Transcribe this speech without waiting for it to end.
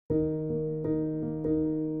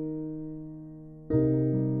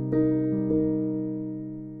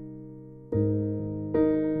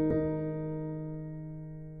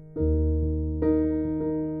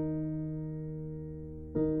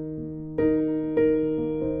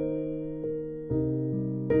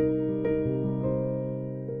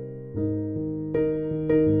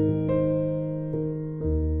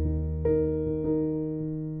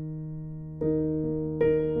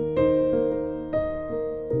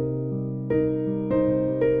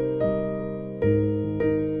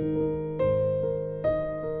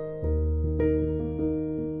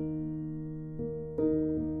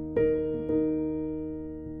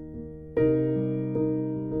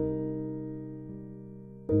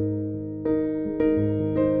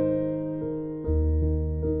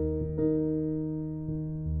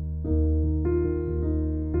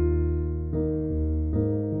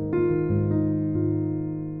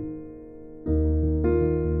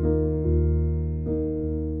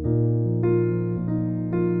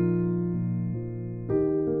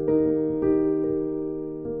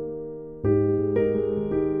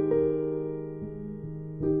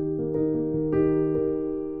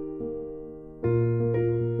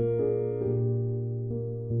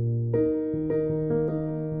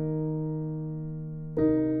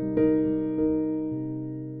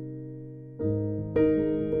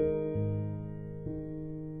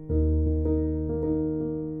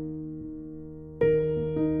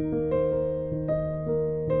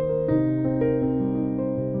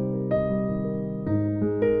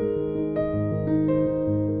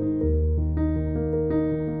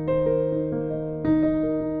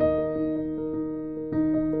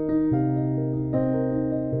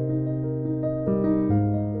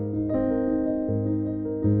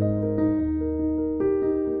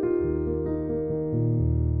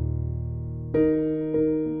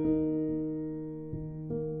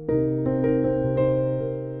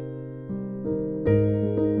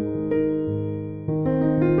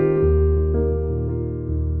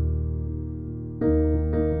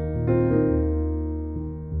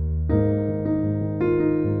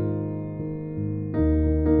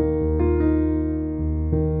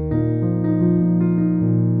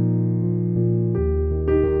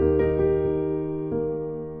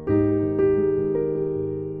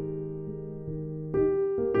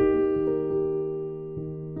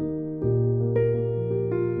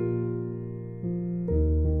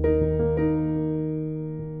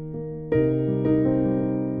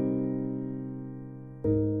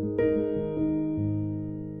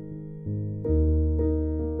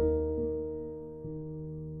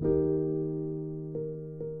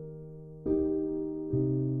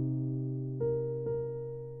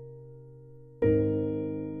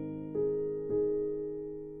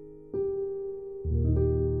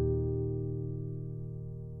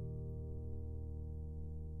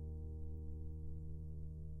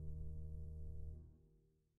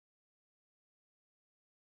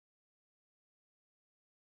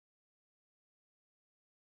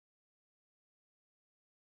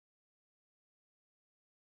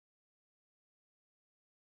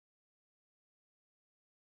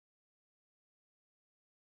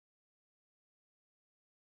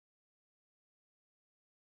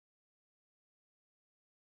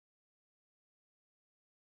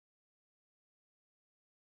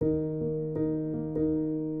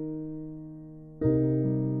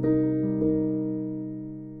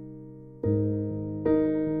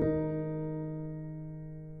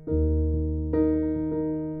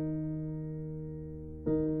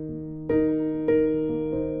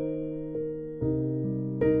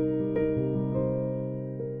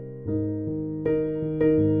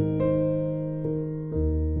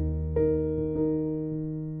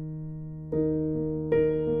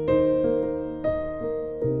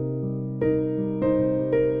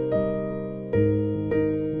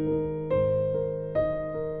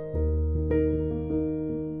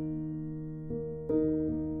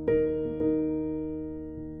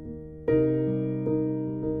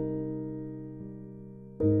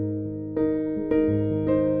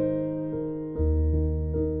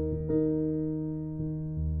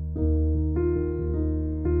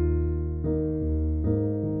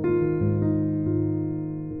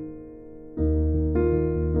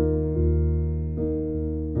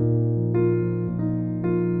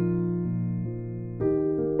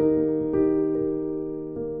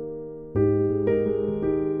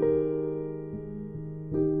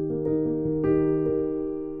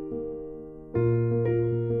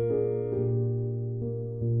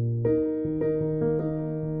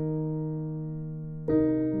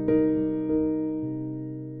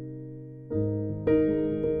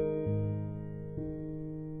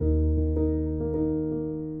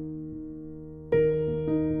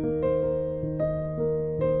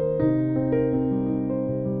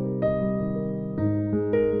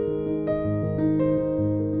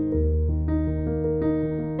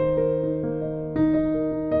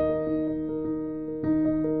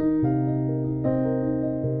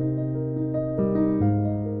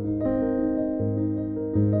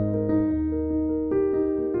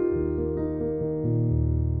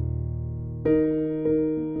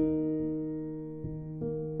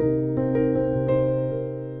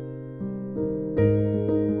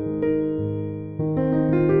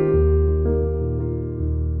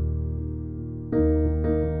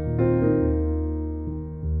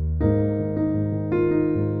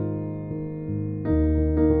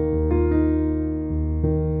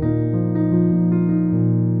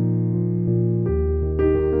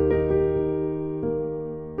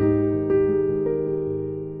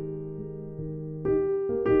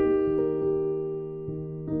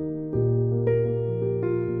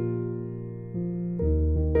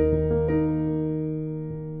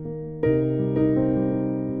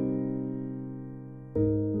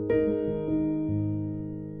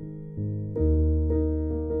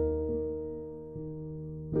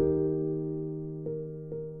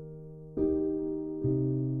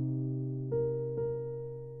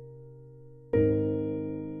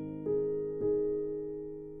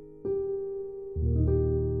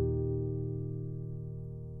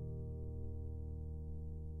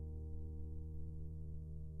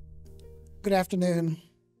Good afternoon.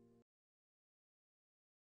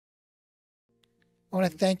 I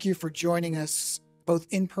want to thank you for joining us both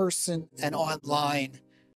in person and online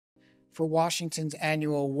for Washington's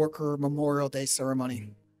annual Worker Memorial Day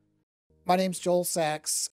ceremony. My name's Joel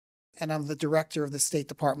Sachs, and I'm the director of the State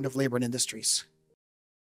Department of Labor and Industries.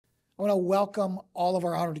 I want to welcome all of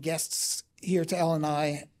our honored guests here to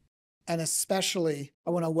L&I, and especially I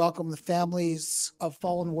want to welcome the families of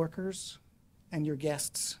fallen workers and your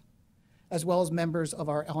guests, as well as members of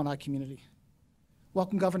our L&I community.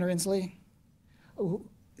 Welcome, Governor Inslee.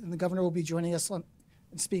 The governor will be joining us and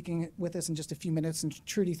speaking with us in just a few minutes. And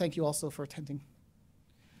Trudy, thank you also for attending.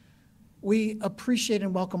 We appreciate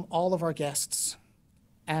and welcome all of our guests.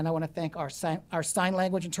 And I want to thank our sign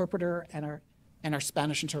language interpreter and our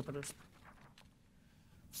Spanish interpreters.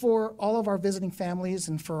 For all of our visiting families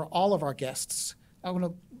and for all of our guests, I'm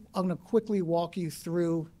going to quickly walk you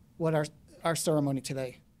through what our ceremony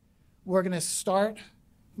today. We're going to start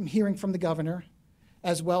from hearing from the governor,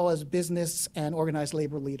 as well as business and organized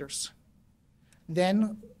labor leaders.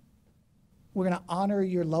 Then we're going to honor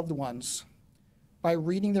your loved ones by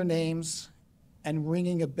reading their names and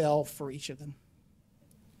ringing a bell for each of them.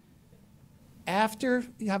 After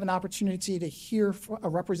you have an opportunity to hear a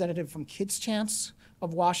representative from Kids Chance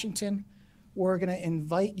of Washington, we're going to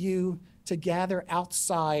invite you to gather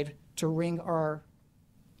outside to ring our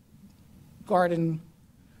garden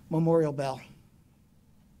memorial bell.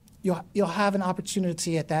 You'll have an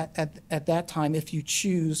opportunity at that time, if you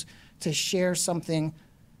choose, to share something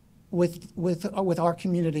with our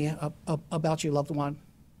community about your loved one.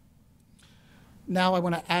 Now I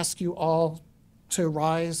want to ask you all to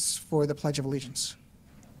rise for the Pledge of Allegiance.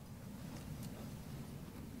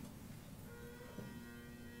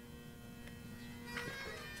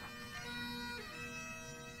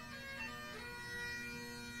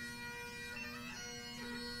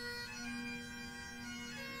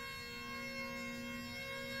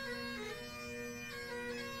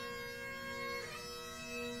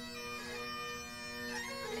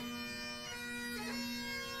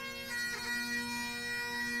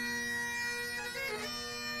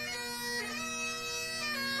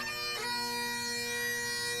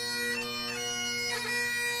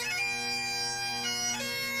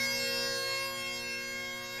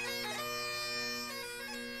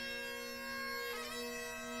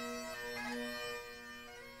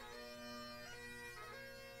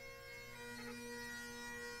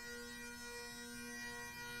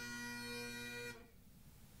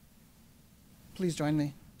 Please join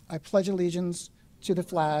me. I pledge allegiance to the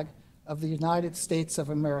flag of the United States of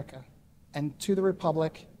America and to the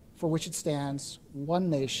republic for which it stands, one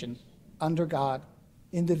nation, under God,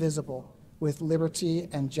 indivisible, with liberty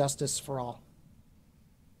and justice for all.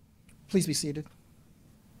 Please be seated.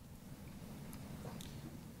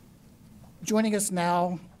 Joining us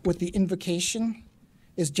now with the invocation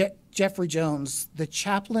is Jeffrey Jones, the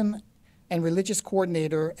chaplain and religious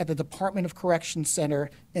coordinator at the Department of Corrections Center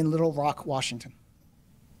in Little Rock, Washington.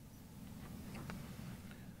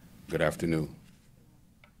 Good afternoon.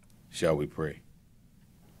 Shall we pray?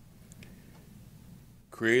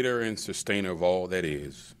 Creator and sustainer of all that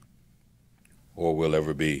is or will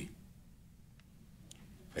ever be,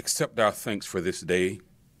 accept our thanks for this day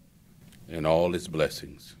and all its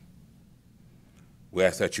blessings. We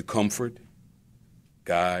ask that you comfort,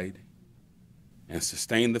 guide, and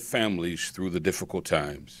sustain the families through the difficult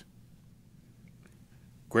times.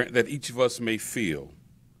 Grant that each of us may feel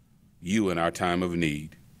you in our time of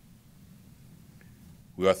need.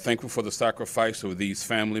 We are thankful for the sacrifice of these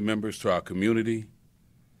family members to our community,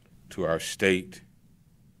 to our state,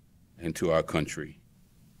 and to our country.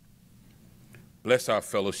 Bless our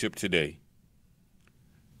fellowship today,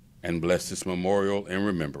 and bless this memorial and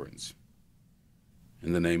remembrance.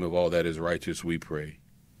 In the name of all that is righteous, we pray.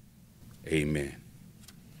 Amen.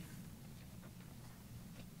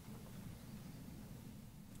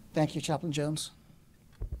 Thank you, Chaplain Jones.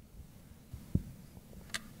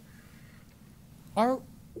 Our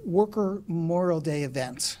Worker Memorial Day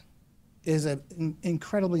event is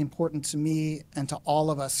incredibly important to me and to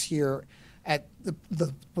all of us here at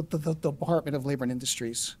the Department of Labor and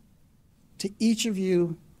Industries. To each of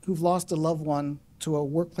you who've lost a loved one to a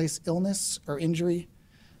workplace illness or injury,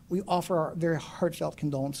 we offer our very heartfelt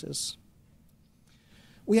condolences.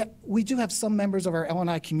 We do have some members of our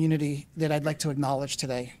L&I community that I'd like to acknowledge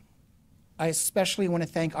today. I especially want to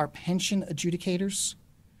thank our pension adjudicators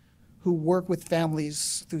who work with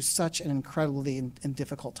families through such an incredibly and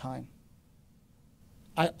difficult time.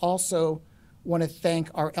 I also want to thank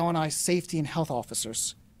our L&I safety and health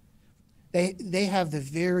officers. They have the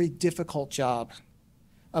very difficult job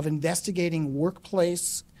of investigating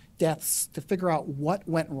workplace deaths to figure out what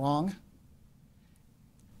went wrong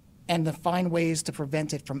and to find ways to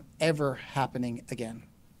prevent it from ever happening again.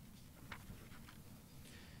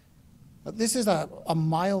 This is a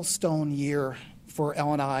milestone year for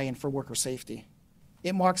L&I and for worker safety.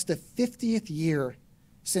 It marks the 50th year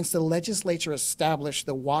since the legislature established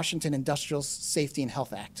the Washington Industrial Safety and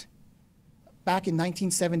Health Act. Back in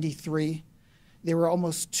 1973, there were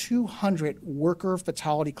almost 200 worker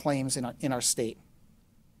fatality claims in our state.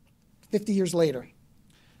 50 years later,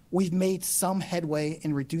 we've made some headway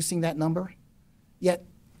in reducing that number, yet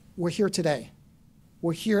we're here today.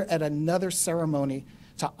 We're here at another ceremony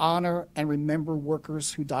to honor and remember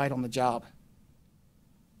workers who died on the job.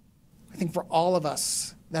 I think for all of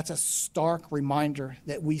us, that's a stark reminder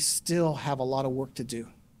that we still have a lot of work to do.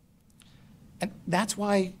 And that's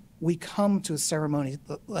why we come to a ceremony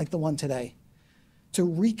like the one today, to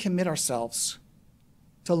recommit ourselves,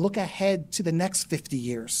 to look ahead to the next 50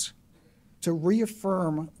 years, to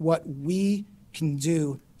reaffirm what we can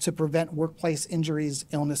do to prevent workplace injuries,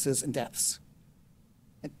 illnesses, and deaths.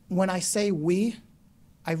 And when I say we,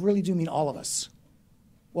 I really do mean all of us.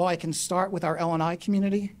 While I can start with our L&I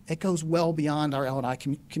community, it goes well beyond our L&I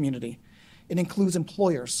community. It includes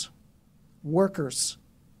employers, workers,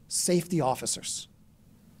 safety officers,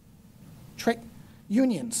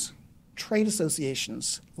 unions, trade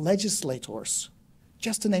associations, legislators,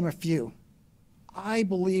 just to name a few. I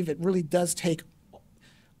believe it really does take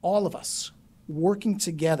all of us working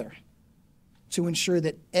together to ensure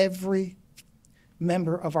that every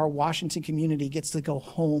member of our Washington community gets to go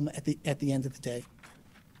home at the end of the day.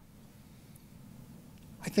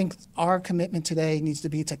 I think our commitment today needs to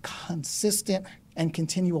be to consistent and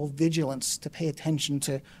continual vigilance to pay attention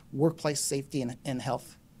to workplace safety and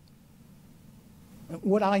health.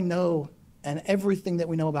 What I know and everything that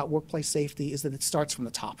we know about workplace safety is that it starts from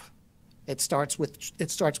the top. It starts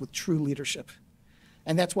with true leadership.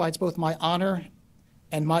 And that's why it's both my honor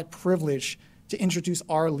and my privilege to introduce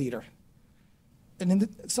our leader. And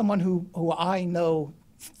someone who I know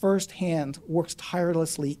firsthand works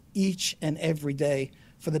tirelessly each and every day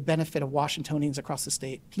for the benefit of Washingtonians across the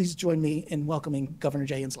state. Please join me in welcoming Governor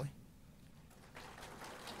Jay Inslee.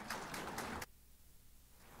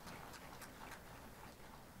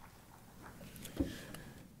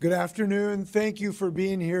 Good afternoon. Thank you for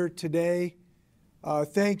being here today.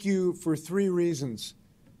 Thank you for three reasons.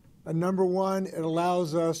 Number one, it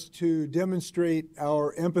allows us to demonstrate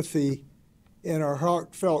our empathy and our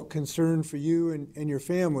heartfelt concern for you and your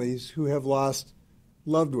families who have lost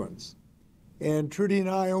loved ones. And Trudy and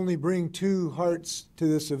I only bring two hearts to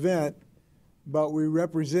this event, but we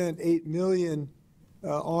represent 8 million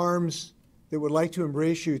arms that would like to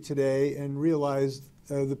embrace you today and realize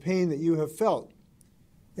the pain that you have felt,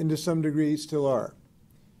 and to some degree still are.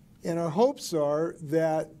 And our hopes are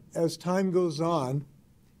that as time goes on,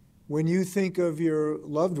 when you think of your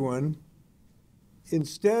loved one,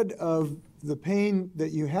 instead of the pain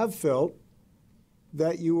that you have felt,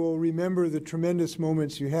 that you will remember the tremendous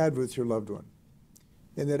moments you had with your loved one.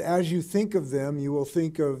 And that as you think of them, you will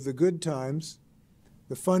think of the good times,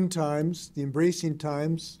 the fun times, the embracing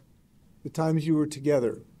times, the times you were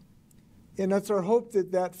together. And that's our hope,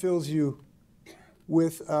 that that fills you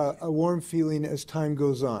with a warm feeling as time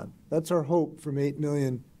goes on. That's our hope from 8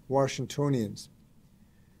 million Washingtonians.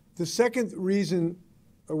 The second reason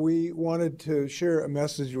we wanted to share a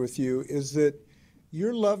message with you is that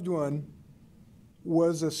your loved one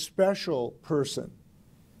was a special person,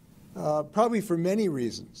 probably for many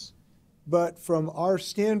reasons. But from our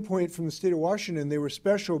standpoint from the state of Washington, they were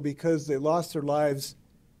special because they lost their lives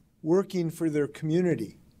working for their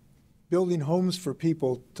community, building homes for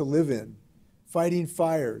people to live in, fighting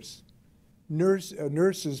fires,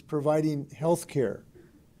 nurses providing health care.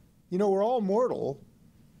 You know, we're all mortal,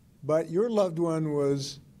 but your loved one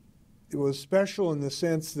was special in the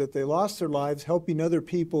sense that they lost their lives helping other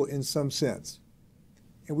people in some sense.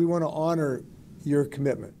 And we want to honor your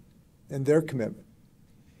commitment and their commitment.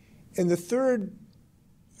 And the third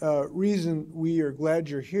reason we are glad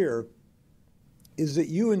you're here is that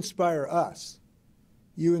you inspire us.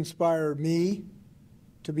 You inspire me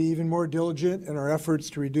to be even more diligent in our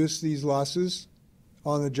efforts to reduce these losses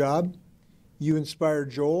on the job. You inspire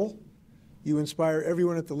Joel. You inspire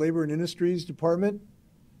everyone at the Labor and Industries Department.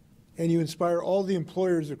 And you inspire all the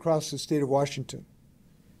employers across the state of Washington.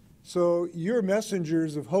 So you're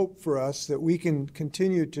messengers of hope for us that we can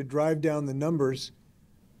continue to drive down the numbers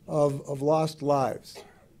of lost lives.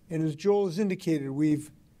 And as Joel has indicated,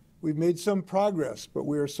 we've made some progress, but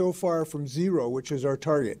we are so far from zero, which is our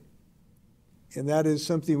target. And that is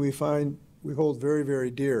something we hold very,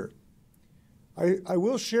 very dear. I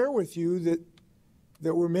will share with you that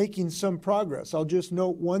that we're making some progress. I'll just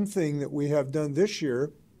note one thing that we have done this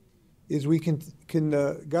year is we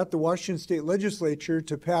got the Washington State Legislature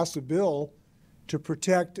to pass a bill to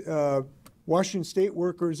protect Washington State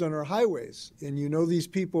workers on our highways. And you know these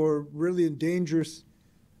people are really in dangerous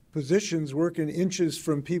positions, working inches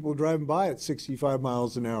from people driving by at 65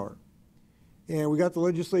 miles an hour. And we got the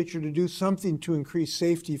legislature to do something to increase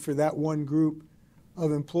safety for that one group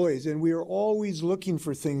of employees. And we are always looking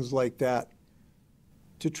for things like that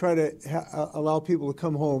to try to allow people to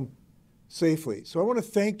come home safely. So I want to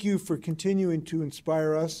thank you for continuing to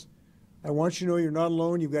inspire us. I want you to know you're not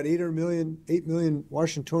alone. You've got 8 million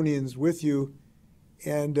Washingtonians with you,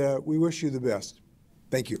 and we wish you the best.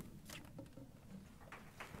 Thank you.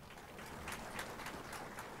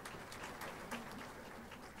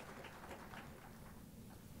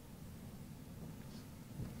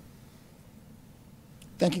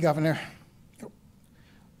 Thank you, Governor.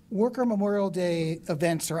 Worker Memorial Day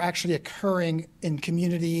events are actually occurring in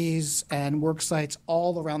communities and work sites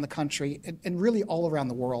all around the country and really all around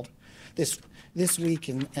the world this week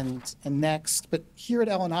and next. But here at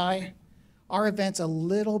L&I, our event's a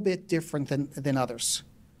little bit different than others.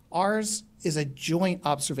 Ours is a joint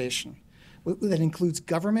observation that includes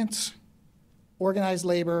government, organized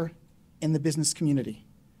labor, and the business community.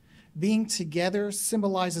 Being together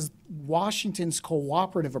symbolizes Washington's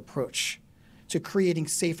cooperative approach to creating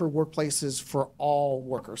safer workplaces for all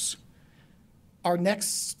workers. Our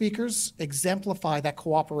next speakers exemplify that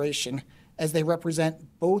cooperation as they represent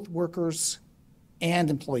both workers and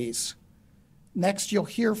employees. Next, you'll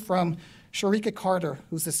hear from Sharika Carter,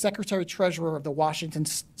 who's the Secretary-Treasurer of the Washington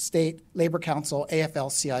State Labor Council,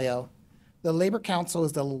 AFL-CIO. The Labor Council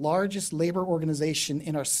is the largest labor organization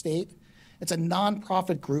in our state. It's a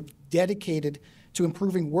nonprofit group dedicated to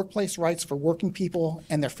improving workplace rights for working people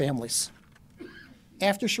and their families.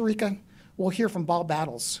 After Sharika, we'll hear from Bob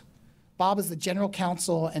Battles. Bob is the General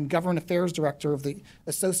Counsel and Government Affairs Director of the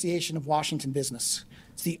Association of Washington Business.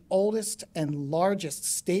 It's the oldest and largest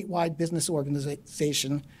statewide business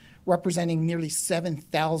organization representing nearly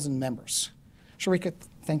 7,000 members. Sharika,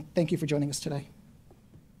 thank you for joining us today.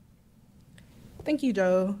 Thank you,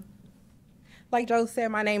 Joe. Like Joe said,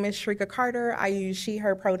 my name is Sharika Carter. I use she,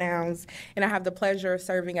 her pronouns, and I have the pleasure of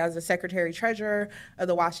serving as the Secretary-Treasurer of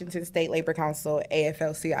the Washington State Labor Council,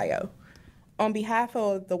 AFL-CIO. On behalf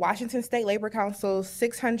of the Washington State Labor Council's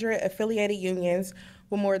 600 affiliated unions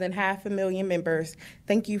with more than 500,000 members,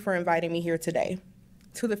 thank you for inviting me here today.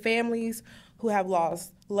 To the families who have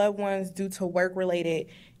lost loved ones due to work-related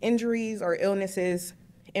injuries or illnesses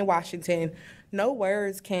in Washington, no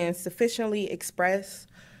words can sufficiently express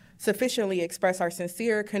our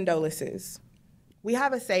sincere condolences. We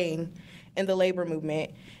have a saying in the labor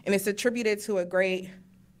movement, and it's attributed to a great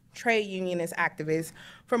trade unionist activist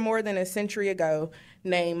from more than a century ago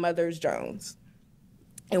named Mothers Jones.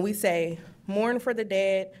 And we say, mourn for the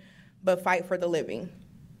dead, but fight for the living.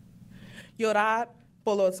 Llorar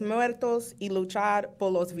por los muertos y luchar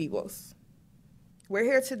por los vivos. We're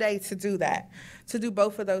here today to do that, to do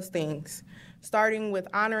both of those things. Starting with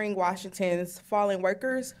honoring Washington's fallen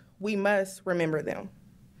workers, we must remember them.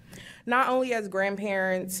 Not only as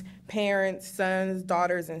grandparents, parents, sons,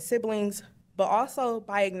 daughters, and siblings, but also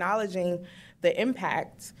by acknowledging the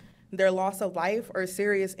impact their loss of life or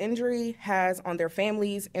serious injury has on their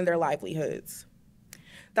families and their livelihoods.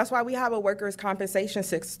 That's why we have a workers' compensation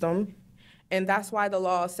system, and that's why the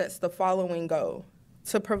law sets the following goal: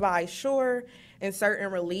 to provide sure and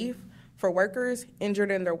certain relief for workers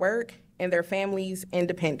injured in their work and their families'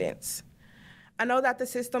 independence. I know that the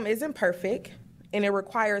system isn't perfect, and it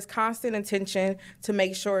requires constant attention to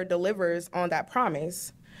make sure it delivers on that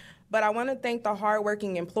promise. But I want to thank the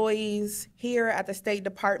hardworking employees here at the State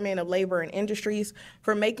Department of Labor and Industries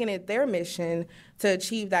for making it their mission to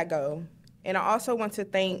achieve that goal. And I also want to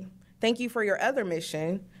thank you for your other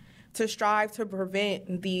mission, to strive to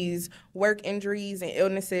prevent these work injuries and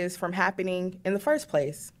illnesses from happening in the first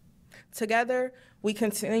place. Together, we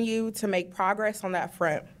continue to make progress on that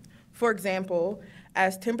front. For example,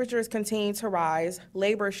 as temperatures continue to rise,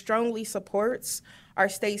 labor strongly supports our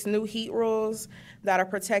state's new heat rules that are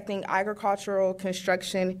protecting agricultural,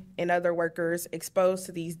 construction, and other workers exposed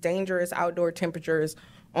to these dangerous outdoor temperatures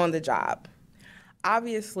on the job.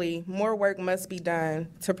 Obviously, more work must be done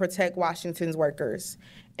to protect Washington's workers,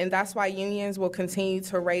 and that's why unions will continue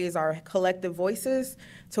to raise our collective voices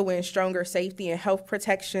to win stronger safety and health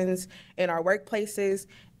protections in our workplaces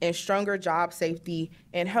and stronger job safety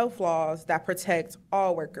and health laws that protect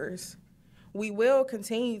all workers. We will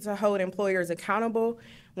continue to hold employers accountable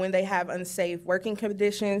when they have unsafe working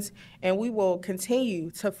conditions, and we will continue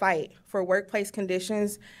to fight for workplace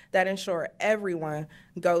conditions that ensure everyone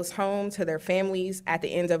goes home to their families at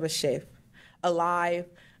the end of a shift, alive,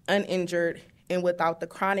 uninjured, and without the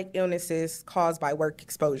chronic illnesses caused by work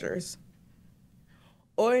exposures.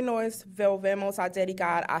 Hoy nos volvemos a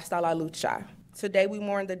dedicar hasta la lucha. Today we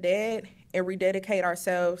mourn the dead and rededicate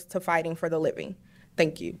ourselves to fighting for the living.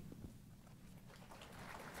 Thank you.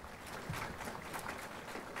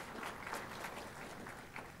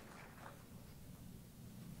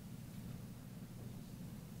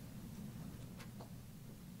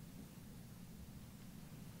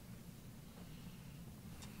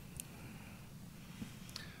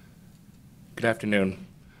 Good afternoon.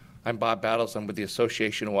 I'm Bob Battles. I'm with the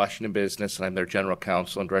Association of Washington Business, and I'm their General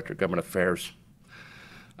Counsel and Director of Government Affairs.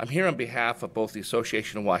 I'm here on behalf of both the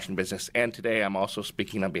Association of Washington Business, and today I'm also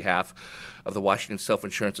speaking on behalf of the Washington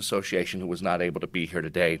Self-Insurance Association, who was not able to be here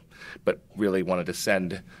today, but really wanted to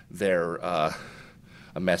send their a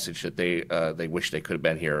message that they wish they could have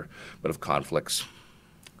been here, but of conflicts.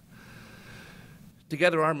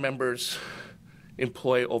 Together, our members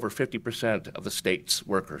employ over 50% of the state's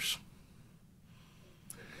workers.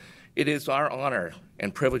 It is our honor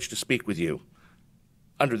and privilege to speak with you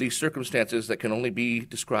under these circumstances that can only be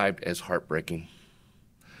described as heartbreaking.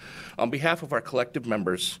 On behalf of our collective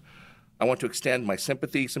members, I want to extend my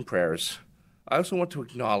sympathies and prayers. I also want to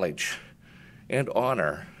acknowledge and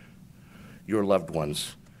honor your loved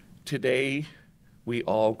ones. Today, we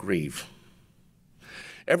all grieve.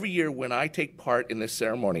 Every year when I take part in this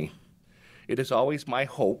ceremony, it is always my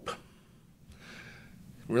hope,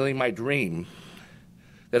 really my dream,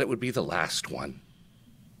 that it would be the last one.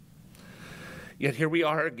 Yet here we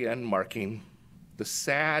are again, marking the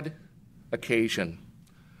sad occasion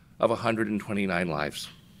of 129 lives.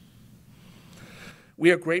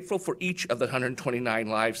 We are grateful for each of the 129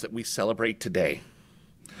 lives that we celebrate today.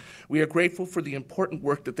 We are grateful for the important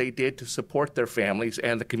work that they did to support their families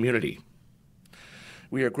and the community.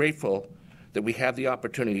 We are grateful that we have the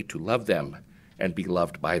opportunity to love them and be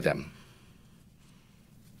loved by them.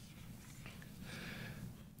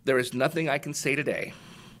 There is nothing I can say today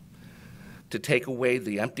to take away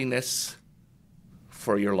the emptiness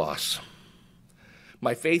for your loss.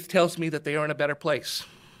 My faith tells me that they are in a better place,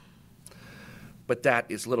 but that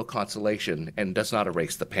is little consolation and does not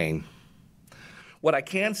erase the pain. What I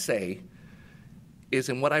can say is,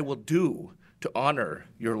 and what I will do to honor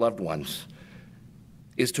your loved ones,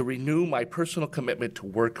 is to renew my personal commitment to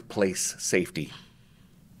workplace safety.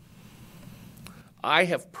 I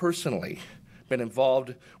have personally been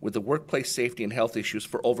involved with the workplace safety and health issues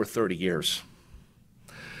for over 30 years.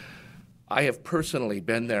 I have personally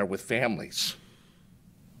been there with families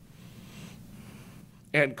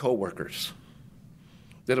and coworkers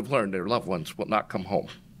that have learned their loved ones will not come home.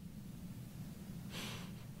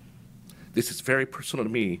 This is very personal to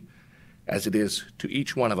me, as it is to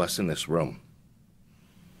each one of us in this room.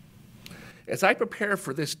 As I prepare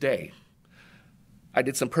for this day, I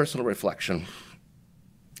did some personal reflection.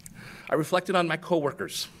 I reflected on my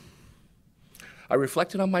coworkers. I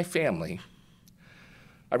reflected on my family.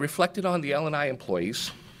 I reflected on the L&I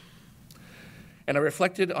employees. And I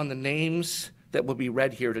reflected on the names that will be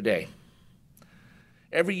read here today.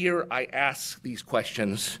 Every year I ask these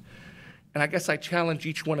questions, and I guess I challenge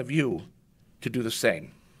each one of you to do the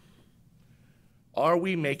same. Are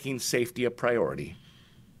we making safety a priority?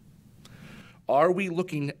 Are we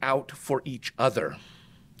looking out for each other?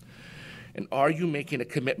 And are you making a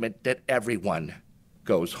commitment that everyone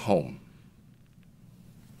goes home?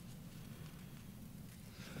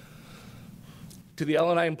 To the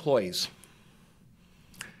L&I employees,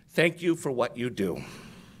 thank you for what you do.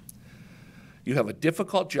 You have a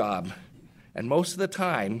difficult job, and most of the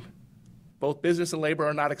time, both business and labor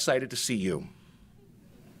are not excited to see you.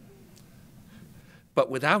 But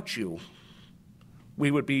without you, we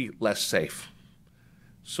would be less safe.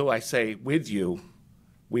 So I say, with you,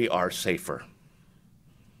 we are safer.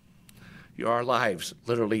 Our lives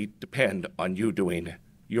literally depend on you doing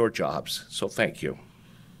your jobs, so thank you.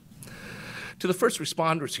 To the first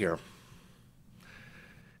responders here,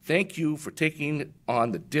 thank you for taking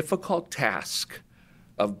on the difficult task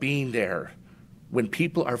of being there when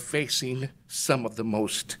people are facing some of the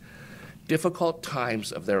most difficult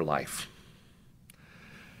times of their life.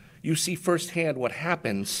 You see firsthand what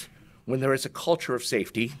happens when there is a culture of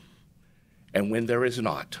safety and when there is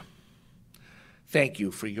not. Thank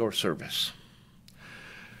you for your service.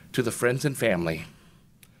 To the friends and family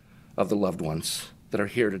of the loved ones that are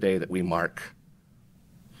here today that we mark,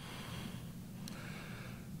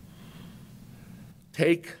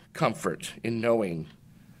 take comfort in knowing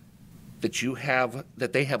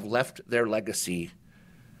that they have left their legacy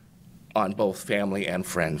on both family and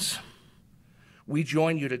friends. We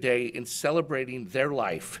join you today in celebrating their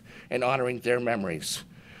life and honoring their memories.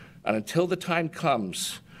 And until the time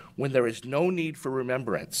comes when there is no need for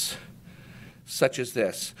remembrance, such as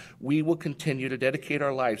this, we will continue to dedicate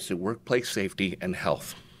our lives to workplace safety and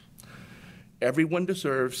health. Everyone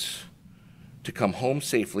deserves to come home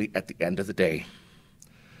safely at the end of the day.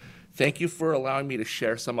 Thank you for allowing me to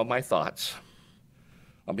share some of my thoughts.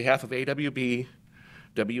 On behalf of AWB,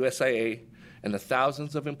 WSIA, and the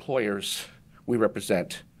thousands of employers we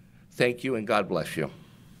represent, thank you and God bless you.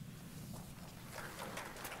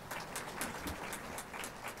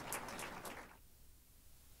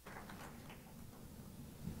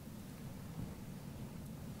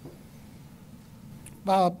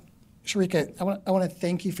 Bob, Sharika, I want to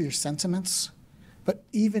thank you for your sentiments, but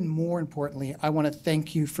even more importantly, I want to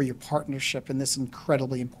thank you for your partnership in this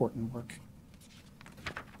incredibly important work.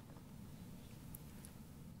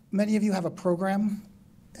 Many of you have a program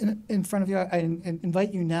in front of you. I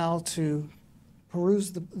invite you now to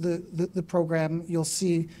peruse the program. You'll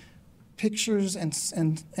see pictures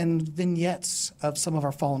and vignettes of some of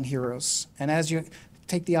our fallen heroes. And as you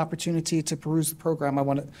take the opportunity to peruse the program,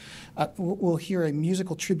 we'll hear a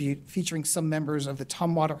musical tribute featuring some members of the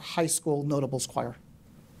Tumwater High School Notables Choir.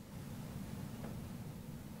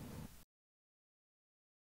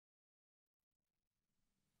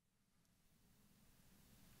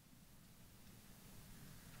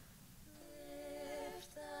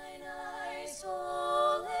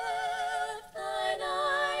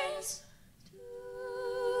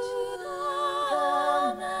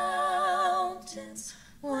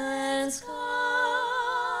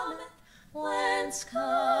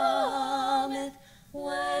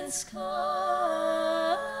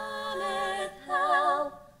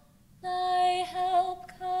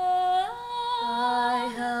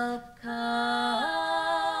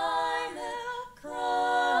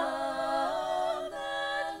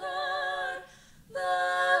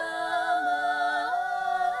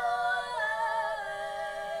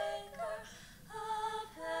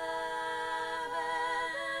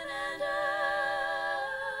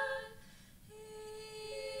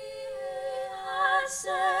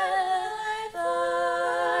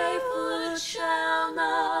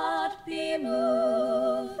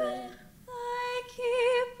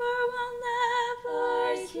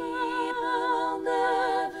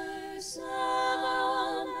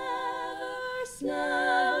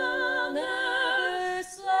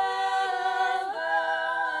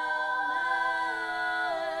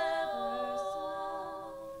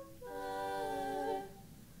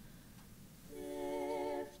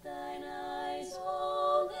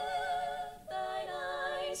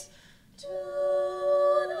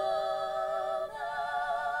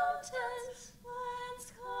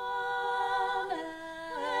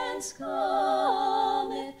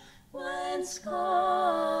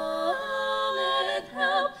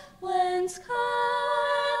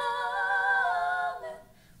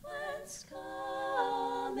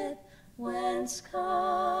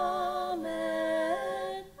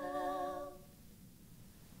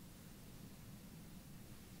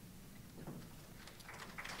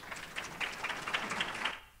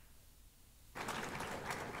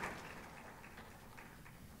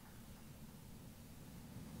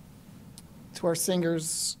 To our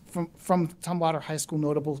singers from Tumwater High School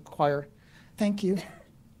Notable Choir, thank you.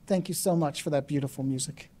 Thank you so much for that beautiful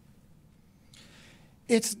music.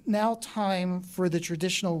 It's now time for the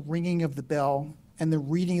traditional ringing of the bell and the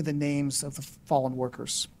reading of the names of the fallen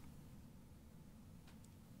workers.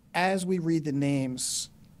 As we read the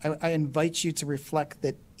names, I invite you to reflect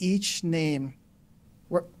that each name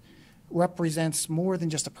represents more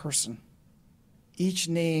than just a person. Each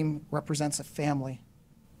name represents a family,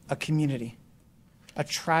 a community, a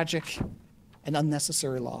tragic and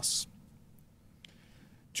unnecessary loss.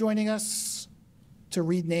 Joining us to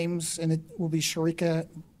read names, and it will be Sharika,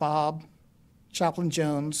 Bob, Chaplain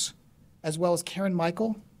Jones, as well as Karen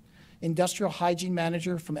Michael, Industrial Hygiene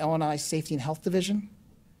Manager from L&I Safety and Health Division,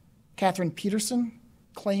 Catherine Peterson,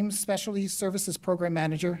 Claims Specialty Services Program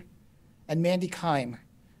Manager, and Mandy Kime,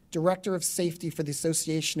 Director of Safety for the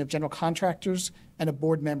Association of General Contractors and a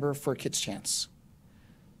board member for Kids Chance.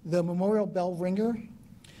 The memorial bell ringer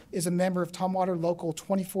is a member of Tumwater Local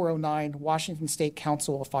 2409, Washington State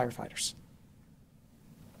Council of Firefighters.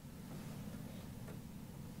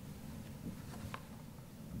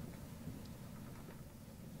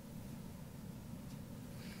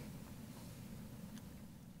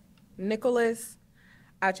 Nicholas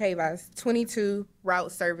Achevas, 22,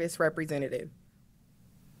 Route Service Representative.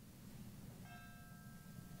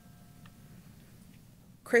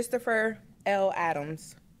 Christopher L.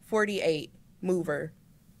 Adams, 48, mover.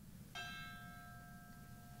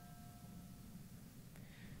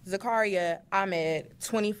 Zakaria Ahmed,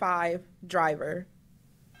 25, driver.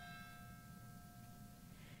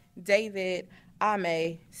 David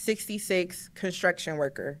Ame, 66, construction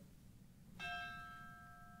worker.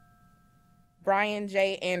 Brian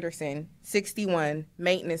J. Anderson, 61,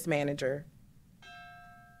 maintenance manager.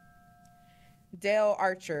 Dale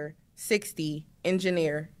Archer, 60,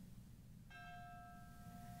 engineer.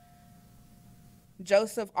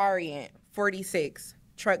 Joseph Arient, 46,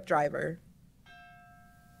 truck driver.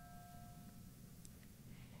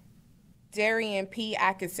 Darian P.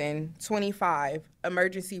 Atkinson, 25,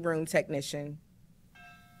 emergency room technician.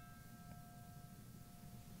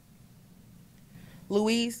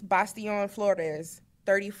 Luis Bastion Flores,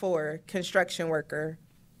 34, construction worker.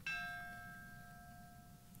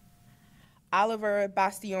 Oliver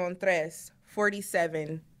Bastion Tres,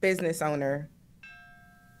 47, business owner.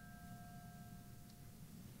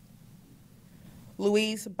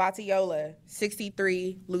 Luis Batiola,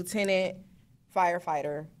 63, lieutenant,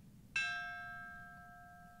 firefighter.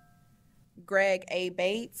 Greg A.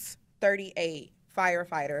 Bates, 38,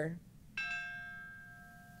 firefighter.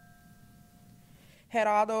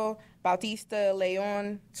 Gerardo Bautista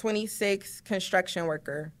Leon, 26, construction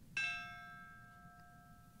worker.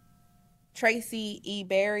 Tracy E.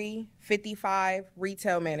 Berry, 55,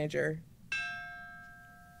 retail manager.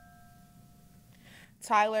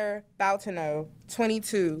 Tyler Bautino,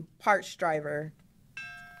 22, parts driver.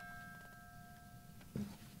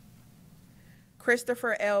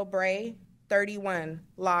 Christopher L. Bray, 31,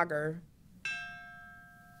 logger.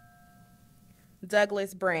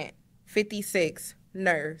 Douglas Brant, 56,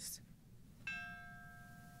 nurse.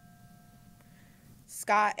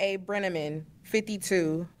 Scott A. Brenneman,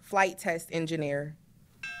 52, flight test engineer.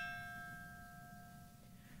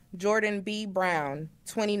 Jordan B. Brown,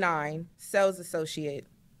 29, sales associate.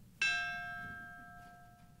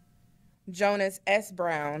 Jonas S.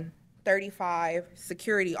 Brown, 35,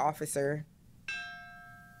 security officer.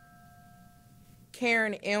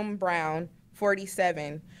 Karen M. Brown,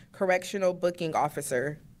 47, correctional booking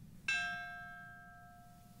officer.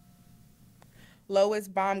 Lois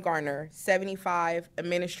Baumgartner, 75,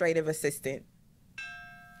 administrative assistant.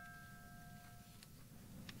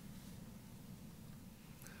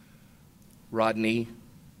 Rodney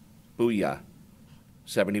Booyah,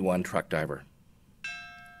 71, truck driver.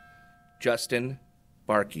 Justin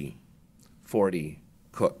Barkey, 40,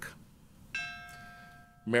 cook.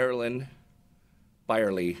 Marilyn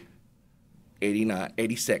Byerly,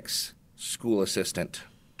 86, school assistant.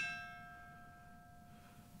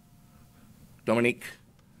 Dominique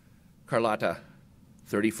Carlotta,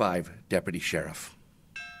 35, deputy sheriff.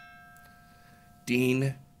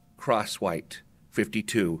 Dean Crosswhite,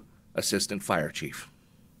 52, assistant fire chief.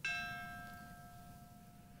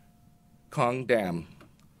 Kong Dam,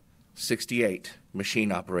 68,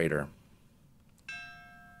 machine operator.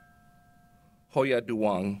 Hoya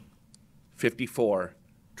Duong, 54,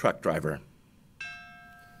 truck driver.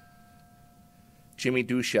 Jimmy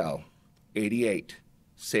Dushel, 88,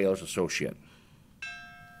 sales associate.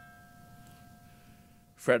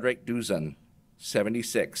 Frederick Duzan,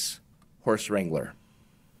 76, horse wrangler.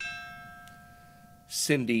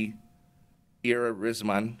 Cindy Ira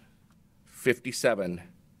Rizman, 57,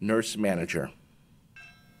 nurse manager.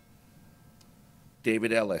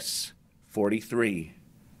 David Ellis, 43,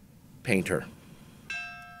 painter.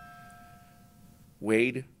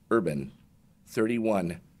 Wade Urban,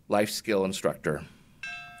 31, life skill instructor.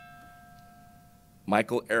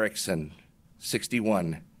 Michael Erickson,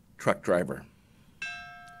 61, truck driver.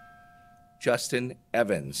 Justin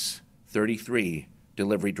Evans, 33,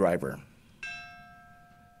 delivery driver.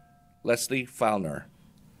 Leslie Fowler,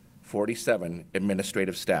 47,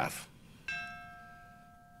 administrative staff.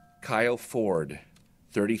 Kyle Ford,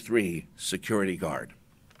 33, security guard.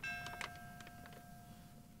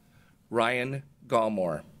 Ryan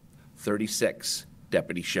Gallmore, 36,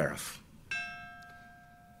 deputy sheriff.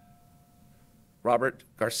 Robert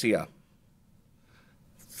Garcia,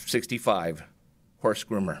 65, horse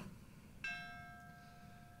groomer.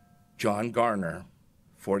 John Garner,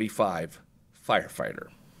 45, firefighter.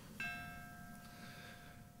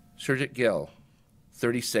 Surjit Gill,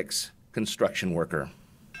 36, construction worker.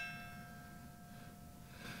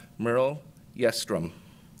 Merle Yestrom,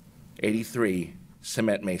 83,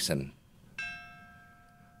 cement mason.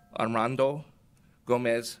 Armando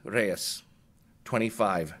Gomez Reyes,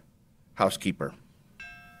 25, housekeeper.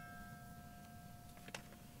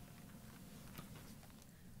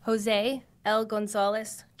 Jose L.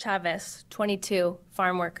 Gonzalez Chavez, 22,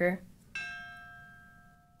 farm worker.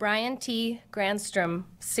 Brian T. Grandstrom,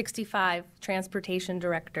 65, Transportation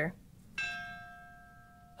Director.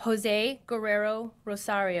 Jose Guerrero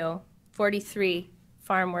Rosario, 43,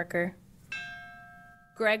 Farm Worker.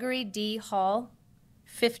 Gregory D. Hall,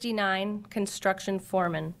 59, Construction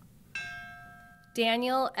Foreman.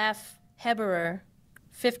 Daniel F. Heberer,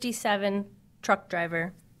 57, Truck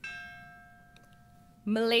Driver.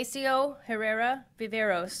 Melesio Herrera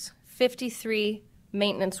Viveros, 53,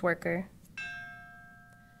 Maintenance Worker.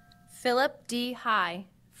 Philip D. High,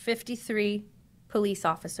 53, Police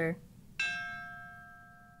Officer.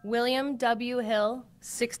 William W. Hill,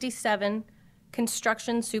 67,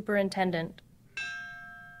 Construction Superintendent.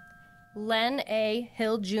 Len A.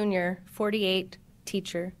 Hill Jr., 48,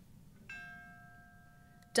 Teacher.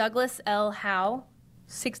 Douglas L. Howe,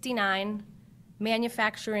 69,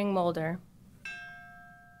 Manufacturing Molder.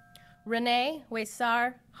 Renee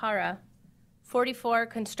Wesar Hara, 44,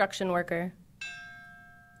 Construction Worker.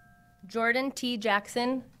 Jordan T.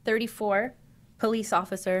 Jackson, 34, Police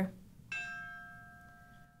Officer.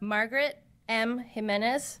 Margaret M.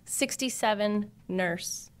 Jimenez, 67,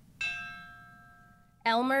 Nurse.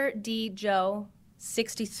 Elmer D. Joe,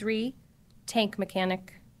 63, Tank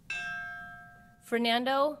Mechanic.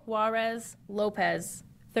 Fernando Juarez Lopez,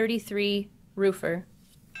 33, Roofer.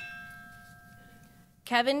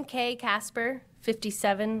 Kevin K. Casper,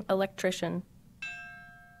 57, Electrician.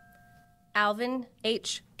 Alvin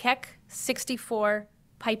H. Keck, 64,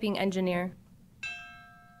 Piping Engineer.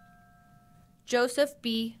 Joseph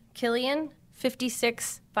B. Killian,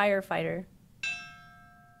 56, Firefighter.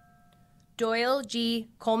 Doyle G.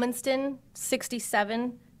 Colmanston,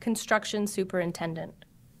 67, Construction Superintendent.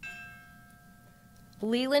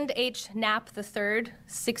 Leland H. Knapp III,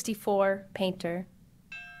 64, Painter.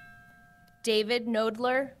 David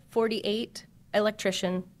Nodler, 48,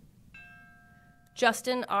 Electrician.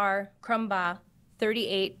 Justin R. Crumbaugh,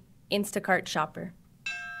 38, Instacart Shopper.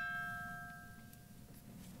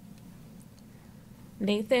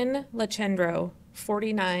 Nathan Lachendro,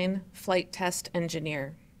 49, Flight Test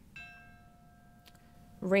Engineer.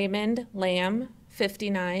 Raymond Lamb,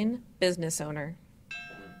 59, Business Owner.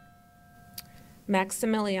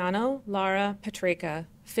 Maximiliano Lara Petreka,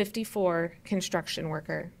 54, Construction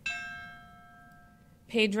Worker.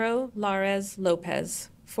 Pedro Lares Lopez,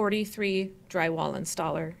 43, Drywall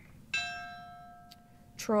Installer.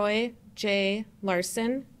 Troy J.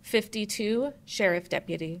 Larson, 52, Sheriff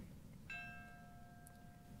Deputy.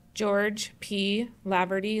 George P.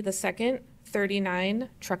 Laverty II, 39,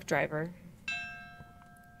 Truck Driver.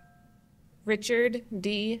 Richard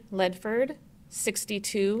D. Ledford,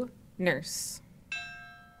 62, Nurse.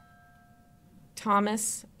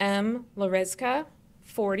 Thomas M. Lorezka,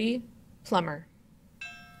 40, Plumber.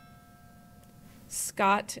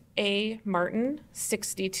 Scott A. Martin,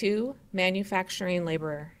 62, Manufacturing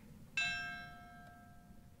Laborer.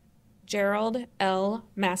 Gerald L.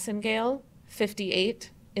 Massengale,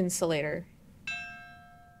 58, Insulator.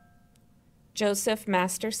 Joseph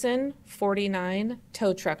Masterson, 49,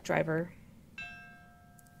 Tow Truck Driver.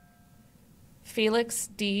 Felix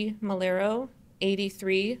D. Malero,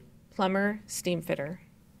 83, Plumber, Steamfitter.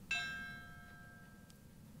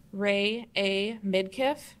 Ray A.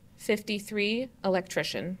 Midkiff, 53,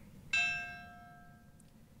 Electrician.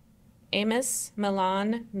 Amos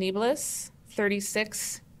Milan Niblis,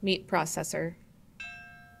 36, Meat Processor.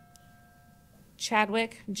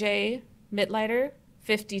 Chadwick J. Mitleiter,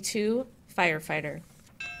 52, Firefighter.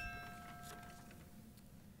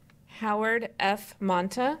 Howard F.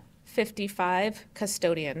 Monta, 55,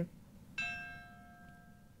 Custodian.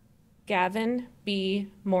 Gavin B.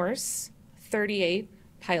 Morse, 38,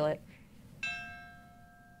 Pilot.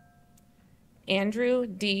 Andrew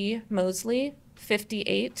D. Mosley,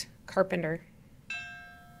 58, Carpenter.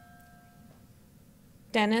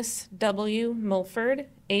 Dennis W. Mulford,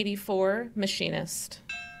 84, Machinist.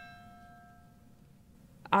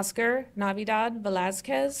 Oscar Navidad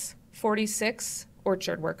Velazquez, 46,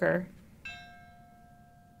 Orchard Worker.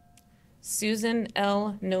 Susan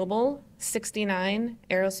L. Noble, 69,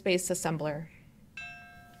 Aerospace Assembler.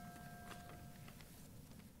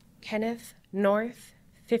 Kenneth North,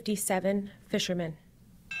 57, Fisherman.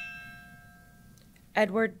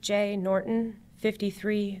 Edward J. Norton,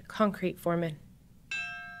 53, Concrete Foreman.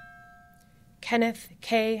 Kenneth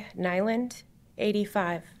K. Nyland,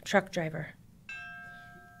 85, Truck Driver.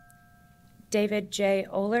 David J.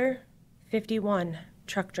 Oler, 51,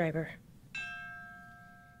 Truck Driver.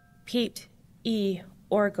 Pete E.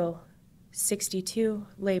 Orgel, 62,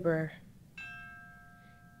 Laborer.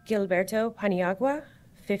 Gilberto Paniagua,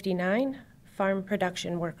 59, Farm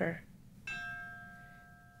Production Worker.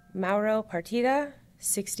 Mauro Partida,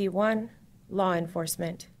 61, Law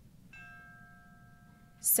Enforcement.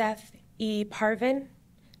 Seth E. Parvin,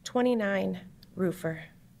 29, roofer.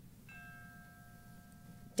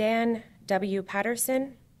 Dan W.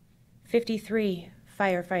 Patterson, 53,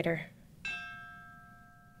 firefighter.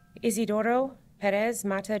 Isidoro Perez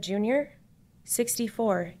Mata Jr.,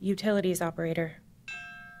 64, utilities operator.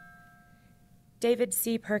 David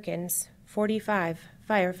C. Perkins, 45,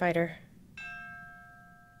 firefighter.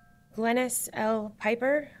 Glennis L.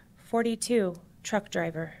 Piper, 42, truck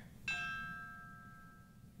driver.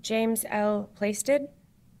 James L. Plaisted,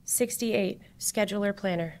 68, scheduler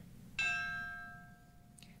planner.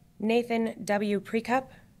 Nathan W. Precup,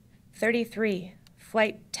 33,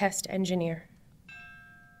 flight test engineer.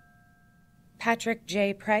 Patrick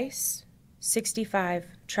J. Price, 65,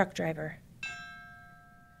 truck driver.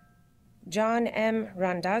 John M.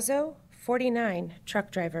 Randazzo, 49,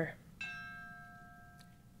 truck driver.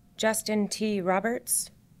 Justin T.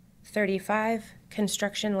 Roberts, 35,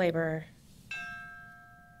 construction laborer.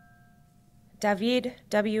 David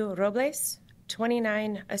W. Robles,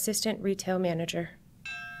 29, assistant retail manager.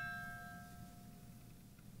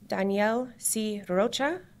 Danielle C.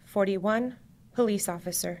 Rocha, 41, police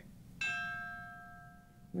officer.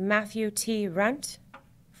 Matthew T. Runt,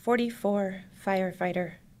 44,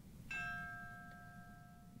 firefighter.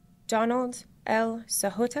 Donald L.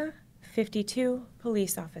 Sahota, 52,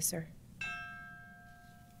 police officer.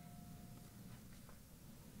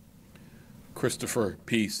 Christopher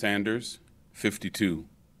P. Sanders, 52,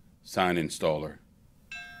 sign installer.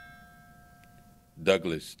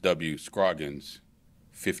 Douglas W. Scroggins,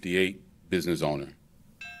 58, business owner.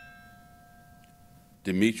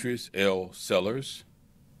 Demetrius L. Sellers,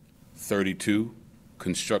 32,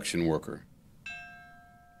 construction worker.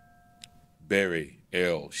 Barry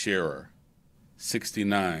L. Scherer,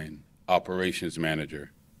 69, operations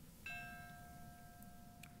manager.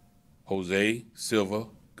 Jose Silva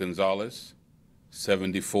Gonzalez,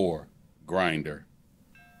 74, grinder.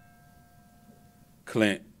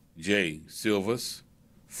 Clint J. Silvas,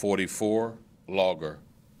 44, logger.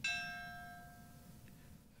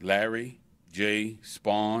 Larry J.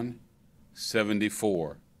 Spawn,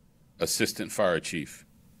 74, assistant fire chief.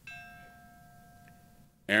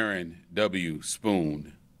 Aaron W.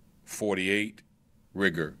 Spoon, 48,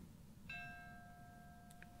 rigger.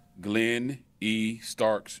 Glenn E.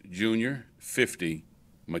 Starks Jr., 50,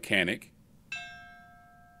 mechanic.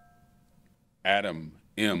 Adam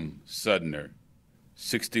M. Sudner,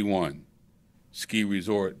 61, ski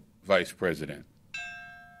resort vice president.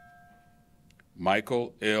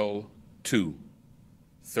 Michael L. 2,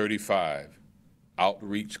 35,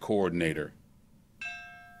 outreach coordinator.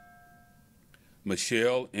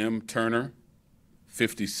 Michelle M. Turner,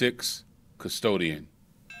 56, custodian.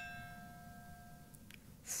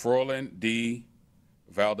 Froland D.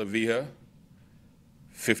 Valdivia,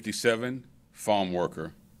 57, farm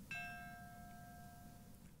worker.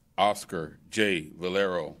 Oscar J.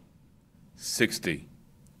 Valero, 60,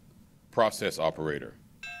 process operator.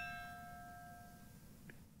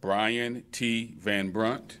 Brian T. Van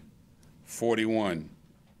Brunt, 41,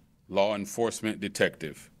 law enforcement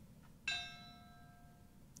detective.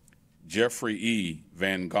 Jeffrey E.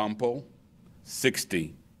 Van Gompo,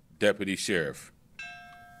 60, deputy sheriff.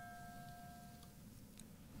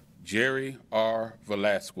 Jerry R.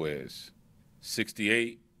 Velasquez,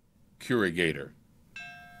 68, curator.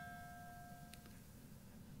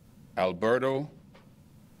 Alberto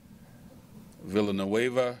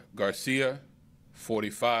Villanueva Garcia,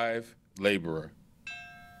 45, laborer.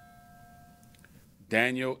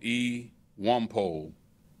 Daniel E. Wampole,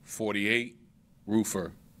 48,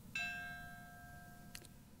 roofer.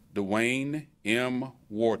 Dwayne M.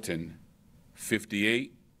 Wharton,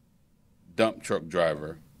 58, dump truck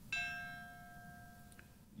driver.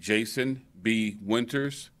 Jason B.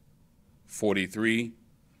 Winters, 43,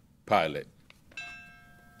 pilot.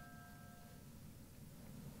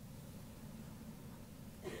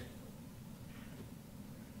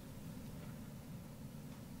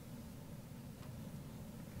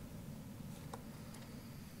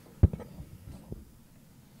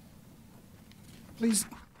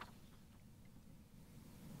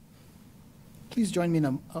 Please join me in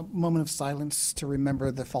a moment of silence to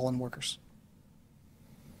remember the fallen workers.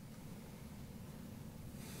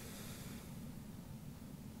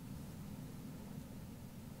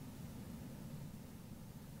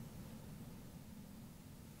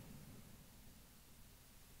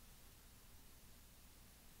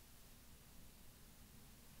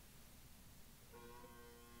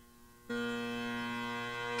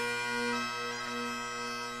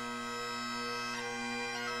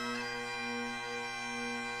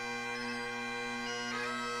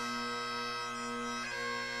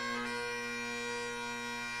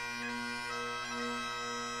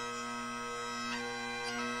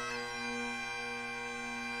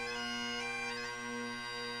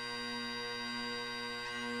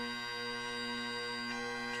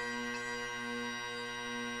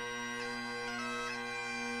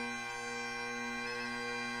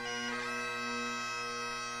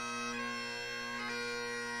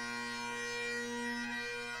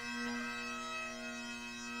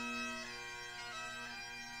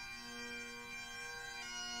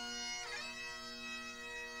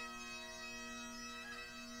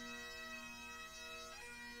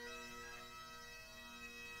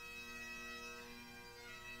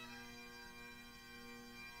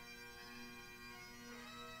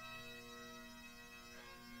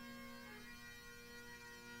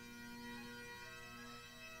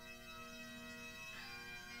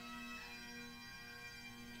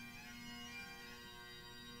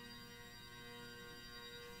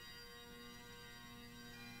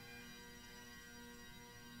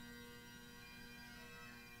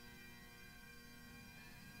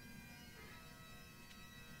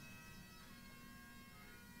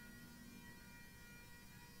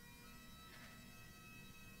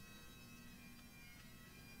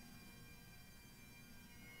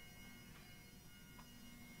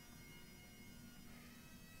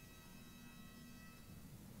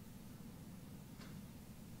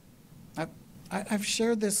 I've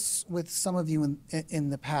shared this with some of you in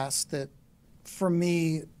the past that for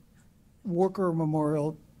me, Worker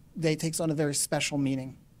Memorial Day takes on a very special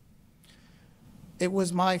meaning. It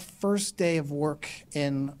was my first day of work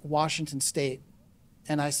in Washington State,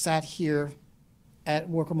 and I sat here at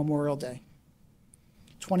Worker Memorial Day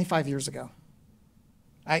 25 years ago.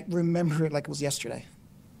 I remember it like it was yesterday.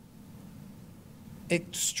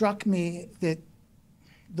 It struck me that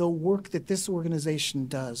the work that this organization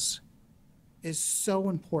does is so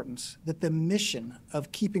important, that the mission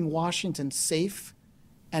of keeping Washington safe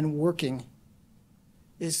and working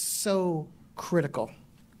is so critical.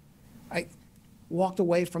 I walked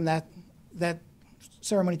away from that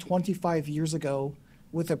ceremony 25 years ago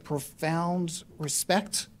with a profound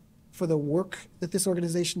respect for the work that this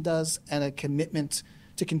organization does and a commitment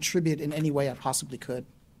to contribute in any way I possibly could.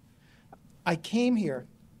 I came here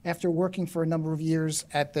after working for a number of years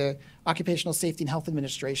at the Occupational Safety and Health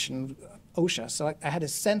Administration, OSHA, so I had a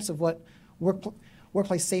sense of what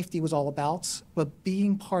workplace safety was all about, but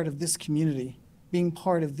being part of this community, being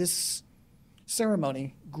part of this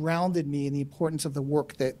ceremony grounded me in the importance of the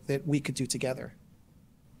work that we could do together.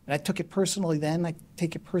 And I took it personally then, I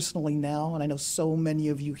take it personally now, and I know so many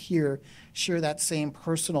of you here share that same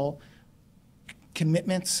personal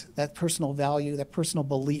commitment, that personal value, that personal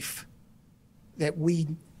belief that we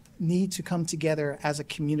need to come together as a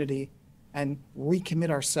community and recommit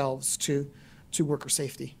ourselves to worker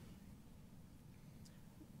safety.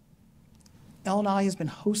 L&I has been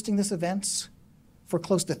hosting this event for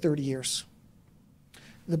close to 30 years.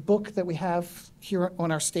 The book that we have here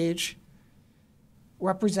on our stage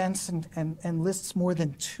represents and lists more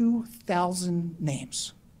than 2,000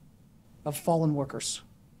 names of fallen workers,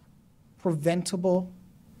 preventable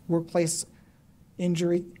workplace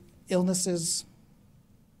injury, illnesses,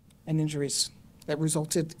 and injuries that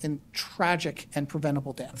resulted in tragic and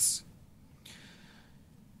preventable deaths.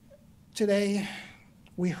 Today,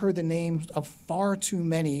 we heard the names of far too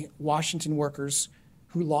many Washington workers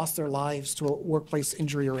who lost their lives to a workplace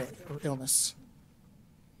injury or illness.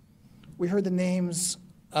 We heard the names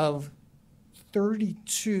of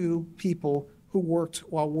 32 people who worked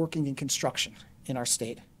while working in construction in our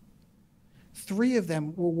state. 3 of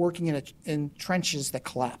them were working in trenches that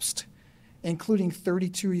collapsed, including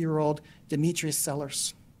 32-year-old Demetrius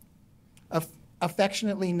Sellers,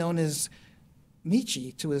 affectionately known as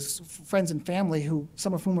Michi to his friends and family, who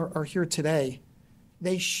some of whom are here today.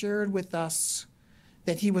 They shared with us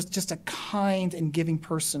that he was just a kind and giving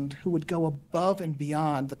person who would go above and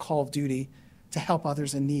beyond the call of duty to help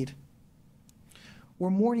others in need. We're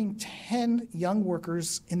mourning 10 young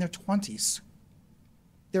workers in their 20s.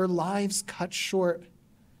 Their lives cut short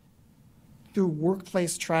through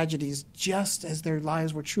workplace tragedies just as their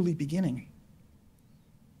lives were truly beginning.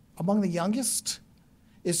 Among the youngest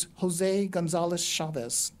is Jose Gonzalez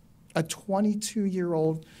Chavez, a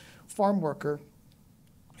 22-year-old farm worker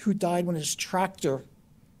who died when his tractor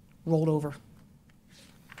rolled over.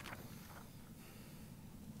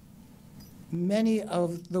 Many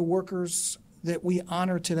of the workers that we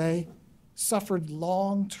honor today suffered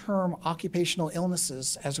long-term occupational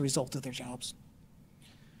illnesses as a result of their jobs.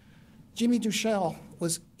 Jimmy Duchel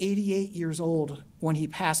was 88 years old when he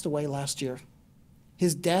passed away last year.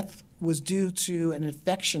 His death was due to an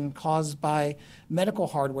infection caused by medical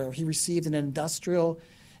hardware. He received an industrial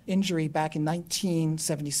injury back in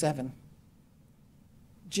 1977.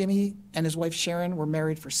 Jimmy and his wife Sharon were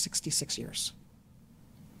married for 66 years.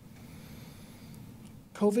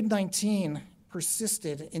 COVID-19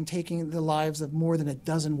 persisted in taking the lives of more than a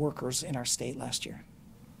dozen workers in our state last year.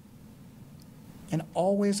 And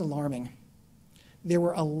always alarming, there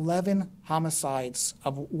were 11 homicides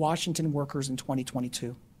of Washington workers in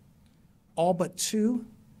 2022. All but 2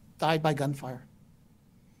 died by gunfire.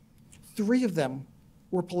 3 of them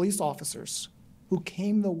were police officers who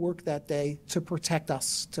came to work that day to protect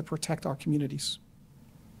us, to protect our communities.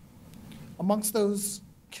 Amongst those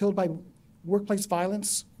killed by workplace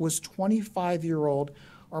violence was 25-year-old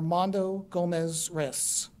Armando Gomez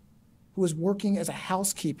Reyes, who was working as a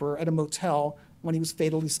housekeeper at a motel when he was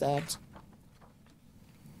fatally stabbed.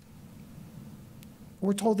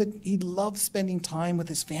 We're told that he loved spending time with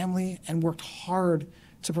his family and worked hard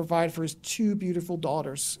to provide for his 2 beautiful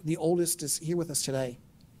daughters. The oldest is here with us today.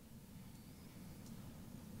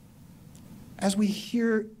 As we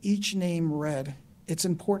hear each name read, it's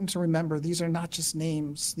important to remember these are not just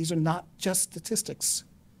names. These are not just statistics.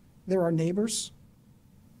 They're our neighbors.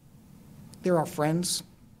 They're our friends.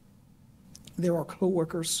 They're our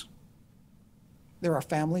coworkers. They're our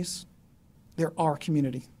families. They're our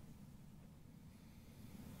community.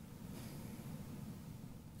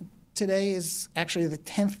 today is actually the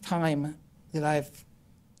 10th time that I've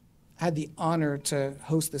had the honor to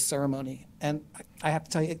host this ceremony, and I have to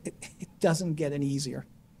tell you, it doesn't get any easier.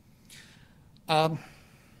 In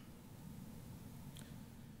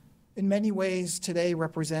many ways, today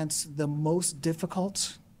represents the most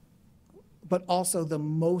difficult, but also the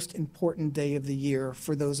most important day of the year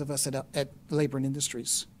for those of us at Labor and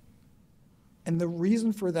Industries. And the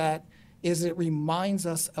reason for that is it reminds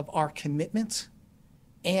us of our commitment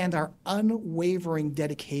and our unwavering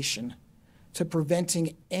dedication to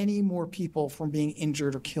preventing any more people from being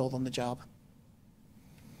injured or killed on the job.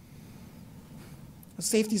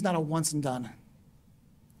 Safety is not a once and done.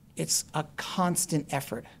 It's a constant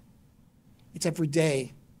effort. It's every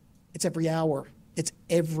day, it's every hour, it's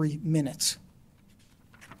every minute.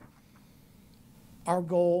 Our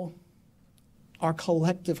goal, our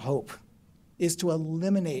collective hope, is to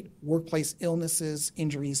eliminate workplace illnesses,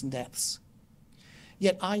 injuries, and deaths.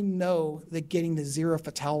 Yet I know that getting to zero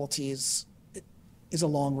fatalities is a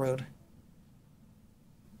long road.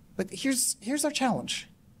 But here's our challenge.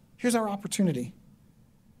 Here's our opportunity.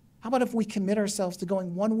 How about if we commit ourselves to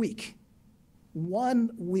going 1 week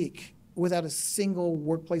without a single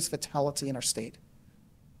workplace fatality in our state?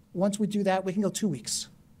 Once we do that, we can go 2 weeks.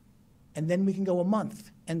 And then we can go a month,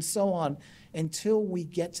 and so on, until we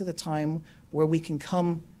get to the time where we can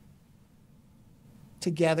come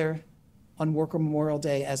together on Worker Memorial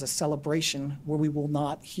Day as a celebration where we will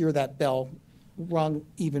not hear that bell rung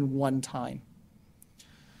even one time.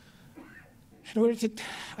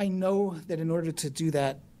 I know that in order to do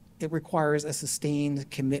that, it requires a sustained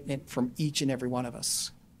commitment from each and every one of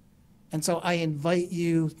us. And so I invite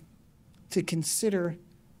you to consider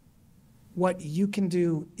what you can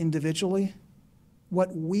do individually,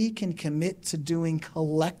 what we can commit to doing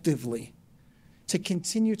collectively to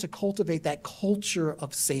continue to cultivate that culture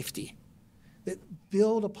of safety, that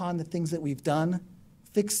build upon the things that we've done,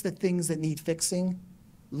 fix the things that need fixing,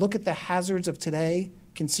 look at the hazards of today,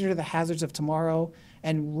 consider the hazards of tomorrow,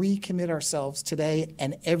 and recommit ourselves today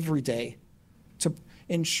and every day to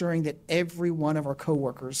ensuring that every one of our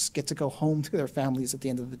coworkers get to go home to their families at the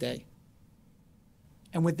end of the day.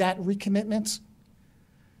 And with that recommitment,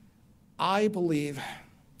 I believe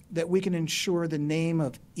that we can ensure the name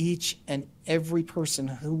of each and every person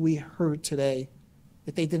who we heard today,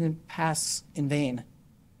 that they didn't pass in vain,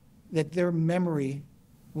 that their memory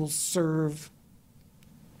will serve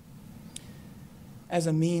as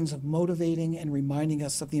a means of motivating and reminding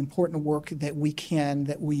us of the important work that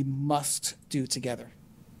we must do together.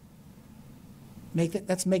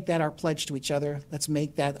 Let's make that our pledge to each other. Let's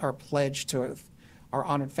make that our pledge to our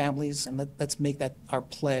honored families, and let's make that our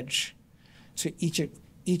pledge to each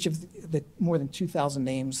of the more than 2,000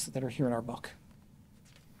 names that are here in our book.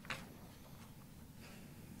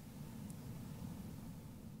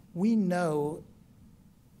 We know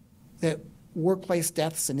that workplace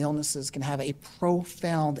deaths and illnesses can have a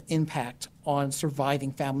profound impact on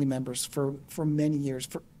surviving family members for many years,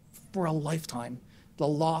 for a lifetime. The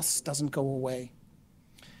loss doesn't go away.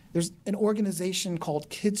 There's an organization called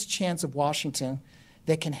Kids Chance of Washington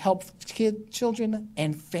that can help children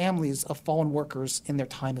and families of fallen workers in their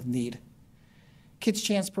time of need. Kids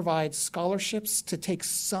Chance provides scholarships to take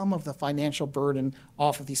some of the financial burden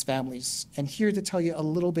off of these families. And here to tell you a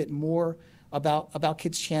little bit more about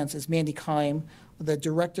Kids Chance is Mandy Keim, the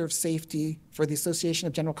Director of Safety for the Association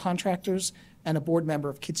of General Contractors and a board member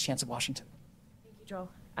of Kids Chance of Washington. Thank you, Joel.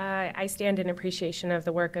 I stand in appreciation of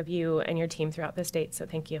the work of you and your team throughout the state, so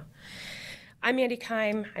thank you. I'm Mandy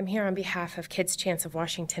Keim. I'm here on behalf of Kids Chance of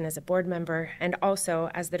Washington as a board member and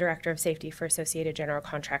also as the Director of Safety for Associated General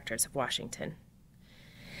Contractors of Washington.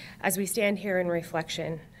 As we stand here in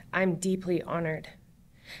reflection, I'm deeply honored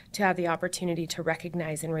to have the opportunity to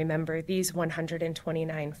recognize and remember these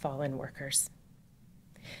 129 fallen workers.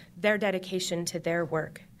 Their dedication to their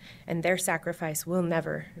work and their sacrifice will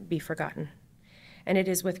never be forgotten. And it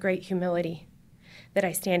is with great humility that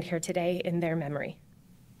I stand here today in their memory.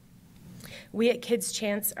 We at Kids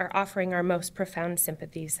Chance are offering our most profound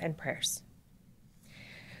sympathies and prayers.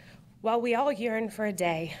 While we all yearn for a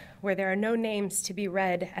day where there are no names to be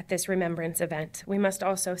read at this remembrance event, we must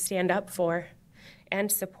also stand up for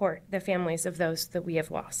and support the families of those that we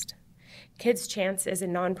have lost. Kids Chance is a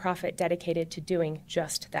nonprofit dedicated to doing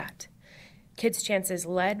just that. Kids Chance is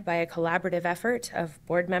led by a collaborative effort of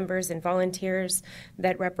board members and volunteers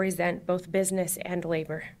that represent both business and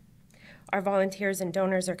labor. Our volunteers and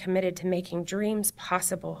donors are committed to making dreams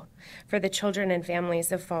possible for the children and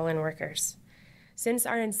families of fallen workers. Since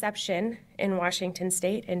our inception in Washington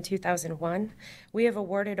State in 2001, we have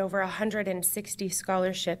awarded over 160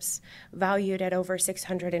 scholarships valued at over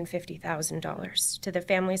 $650,000 to the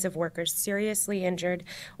families of workers seriously injured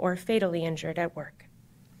or fatally injured at work.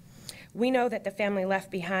 We know that the family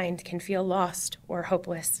left behind can feel lost or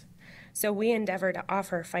hopeless, so we endeavor to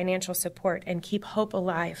offer financial support and keep hope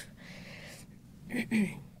alive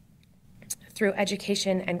through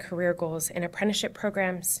education and career goals in apprenticeship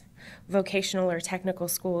programs, vocational or technical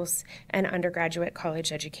schools, and undergraduate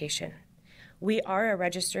college education. We are a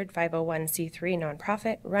registered 501c3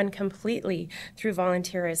 nonprofit run completely through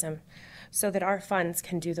volunteerism so that our funds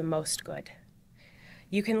can do the most good.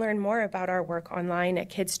 You can learn more about our work online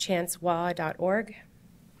at Lni.wa.gov.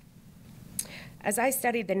 As I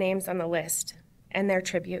studied the names on the list and their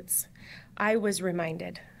tributes, I was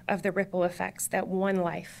reminded of the ripple effects that one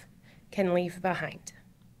life can leave behind.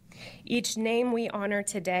 Each name we honor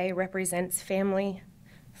today represents family,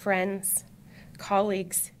 friends,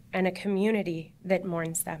 colleagues, and a community that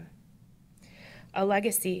mourns them. A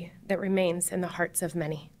legacy that remains in the hearts of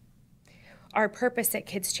many. Our purpose at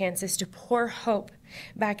Kids Chance is to pour hope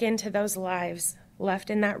back into those lives left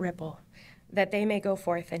in that ripple, that they may go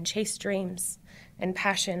forth and chase dreams and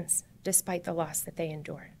passions despite the loss that they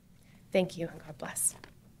endure. Thank you, and God bless.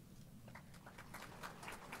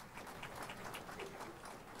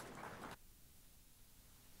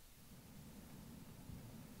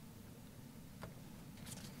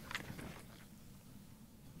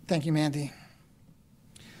 Thank you, Mandy.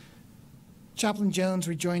 Chaplain Jones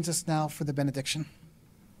rejoins us now for the benediction.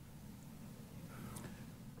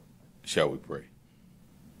 Shall we pray?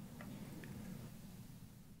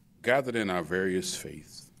 Gathered in our various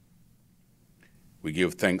faiths, we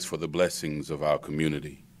give thanks for the blessings of our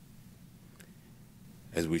community.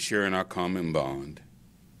 As we share in our common bond,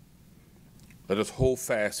 let us hold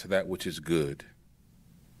fast to that which is good,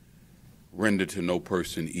 render to no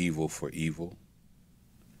person evil for evil,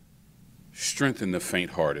 strengthen the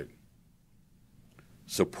faint-hearted,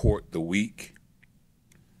 support the weak,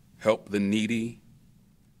 help the needy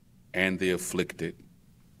and the afflicted,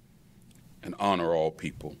 and honor all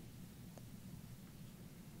people.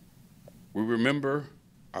 We remember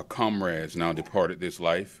our comrades now departed this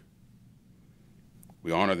life.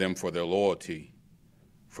 We honor them for their loyalty,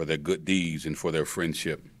 for their good deeds, and for their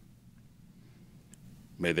friendship.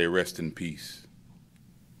 May they rest in peace.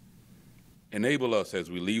 Enable us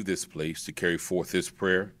as we leave this place to carry forth this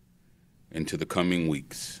prayer into the coming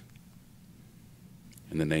weeks.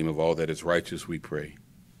 In the name of all that is righteous, we pray.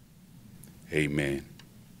 Amen.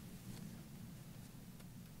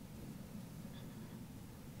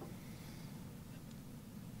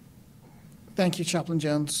 Thank you, Chaplain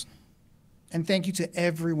Jones. And thank you to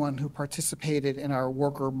everyone who participated in our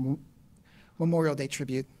Worker Memorial Day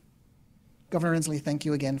tribute. Governor Inslee, thank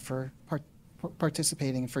you again for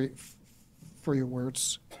participating, for your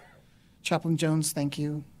words. Chaplain Jones, thank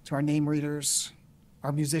you to our name readers,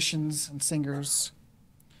 our musicians and singers,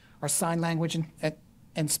 our sign language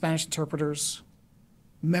and Spanish interpreters,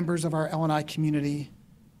 members of our L&I community,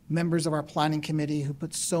 members of our planning committee who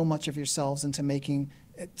put so much of yourselves into making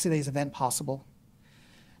today's event possible.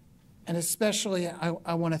 And especially,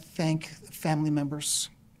 I want to thank family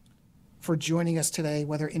members for joining us today,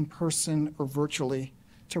 whether in person or virtually,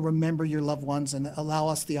 to remember your loved ones and allow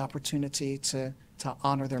us the opportunity to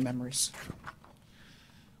honor their memories.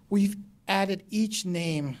 We've added each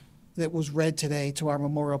name that was read today to our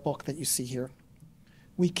memorial book that you see here.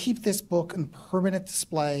 We keep this book in permanent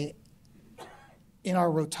display in our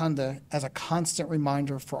rotunda as a constant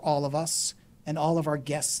reminder for all of us and all of our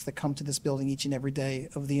guests that come to this building each and every day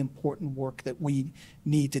of the important work that we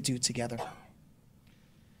need to do together.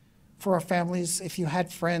 For our families, if you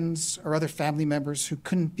had friends or other family members who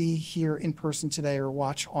couldn't be here in person today or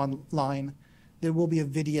watch online, there will be a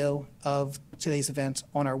video of today's event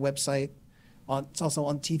on our website. It's also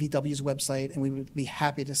on TVW's website, and we would be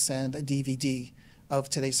happy to send a DVD of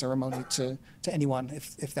today's ceremony to anyone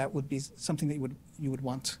if that would be something that you would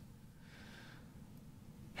want.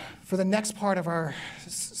 For the next part of our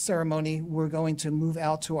ceremony, we're going to move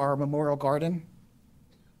out to our memorial garden.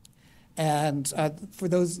 And for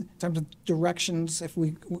those, in terms of directions, if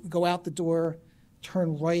we go out the door,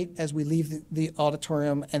 turn right as we leave the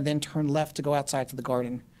auditorium, and then turn left to go outside to the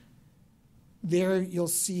garden. There you'll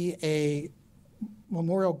see a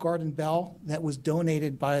memorial garden bell that was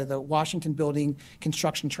donated by the Washington Building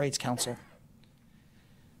Construction Trades Council.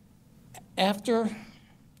 After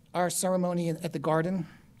our ceremony at the garden,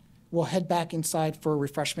 we'll head back inside for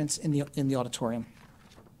refreshments in the auditorium.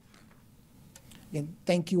 Again,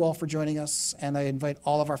 thank you all for joining us, and I invite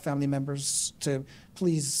all of our family members to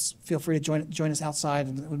please feel free to join us outside,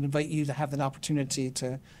 and we invite you to have an opportunity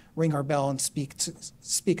to ring our bell and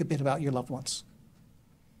speak a bit about your loved ones.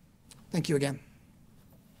 Thank you again.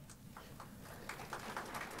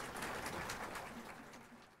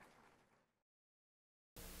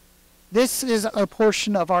 This is a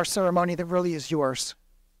portion of our ceremony that really is yours.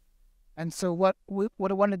 And so what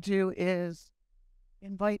I want to do is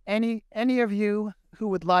invite any of you who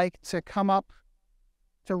would like to come up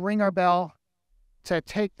to ring our bell, to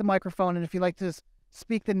take the microphone, and if you'd like to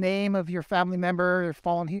speak the name of your family member or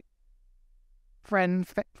fallen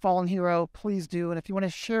hero, please do. And if you want to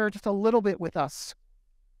share just a little bit with us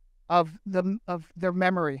of their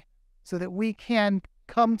memory, so that we can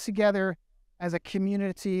come together as a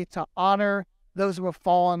community to honor those who have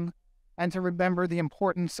fallen and to remember the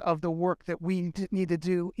importance of the work that we need to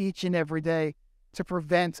do each and every day to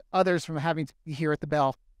prevent others from having to be here at the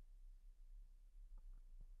bell.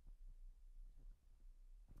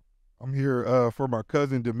 I'm here for my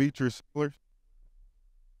cousin Demetrius Sellers.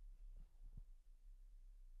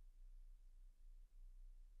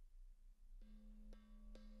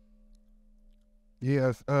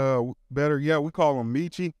 Yes, better yet, we call him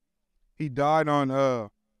Michi. He died on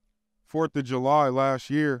 4th of July last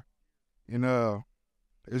year, and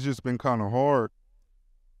it's just been kind of hard.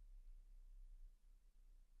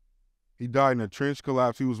 He died in a trench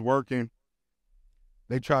collapse. He was working.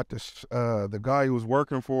 They tried to, the guy he was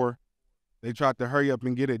working for, they tried to hurry up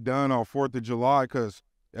and get it done on 4th of July because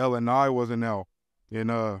L&I wasn't out.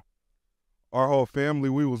 And our whole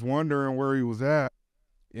family, we was wondering where he was at.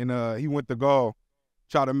 And he went to go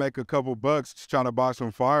try to make a couple bucks, trying to buy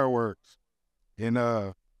some fireworks. And,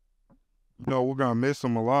 we're going to miss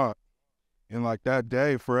him a lot. And like that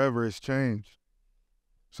day, forever has changed.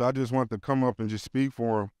 So I just want to come up and just speak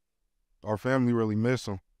for him. Our family really miss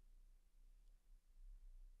him.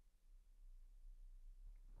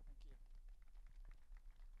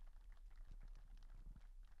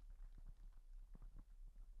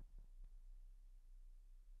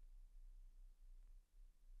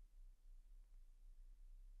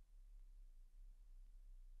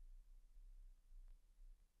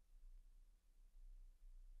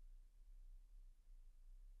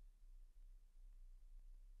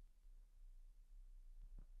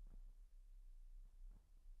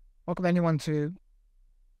 Welcome anyone to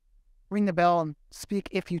ring the bell and speak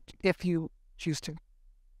if you choose to.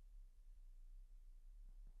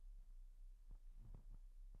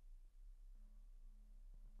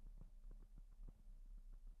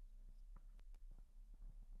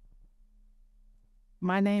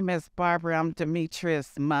 My name is Barbara. I'm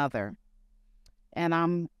Demetrius' mother, and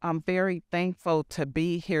I'm very thankful to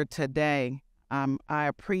be here today. I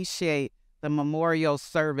appreciate the memorial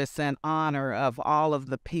service in honor of all of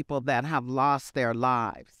the people that have lost their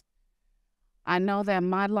lives. I know that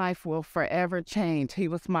my life will forever change. He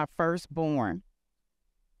was my firstborn.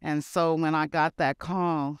 And so when I got that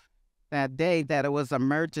call that day that it was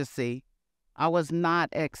emergency, I was not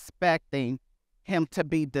expecting him to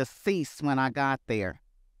be deceased when I got there.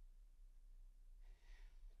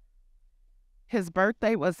 His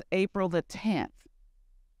birthday was April the 10th.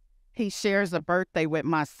 He shares a birthday with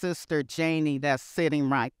my sister Janie that's sitting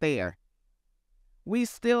right there. We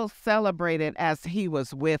still celebrate it as he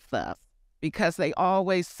was with us because they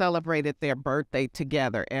always celebrated their birthday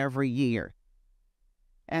together every year.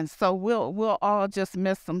 And so we'll all just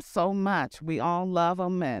miss him so much. We all love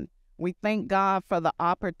him, and we thank God for the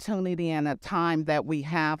opportunity and the time that we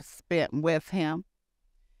have spent with him.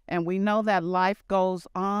 And we know that life goes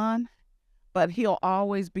on, but he'll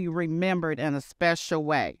always be remembered in a special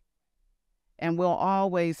way. And we'll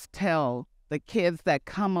always tell the kids that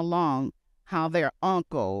come along how their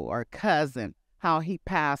uncle or cousin, how he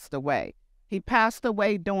passed away. He passed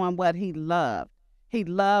away doing what he loved. He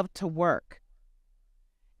loved to work.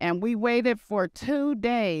 And we waited for 2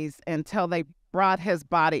 days until they brought his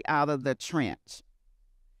body out of the trench.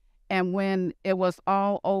 And when it was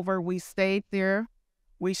all over, we stayed there.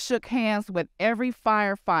 We shook hands with every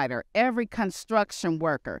firefighter, every construction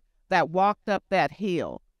worker that walked up that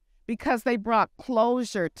hill, because they brought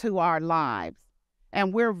closure to our lives,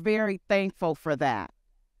 and we're very thankful for that.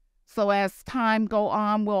 So as time go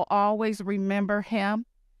on, we'll always remember him,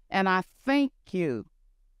 and I thank you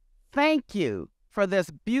for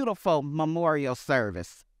this beautiful memorial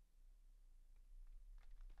service.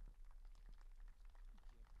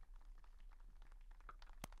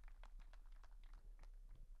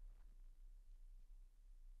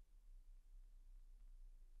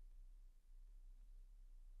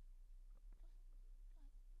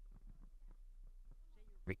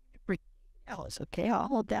 Alice, okay, I'll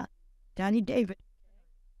hold down. Donnie David.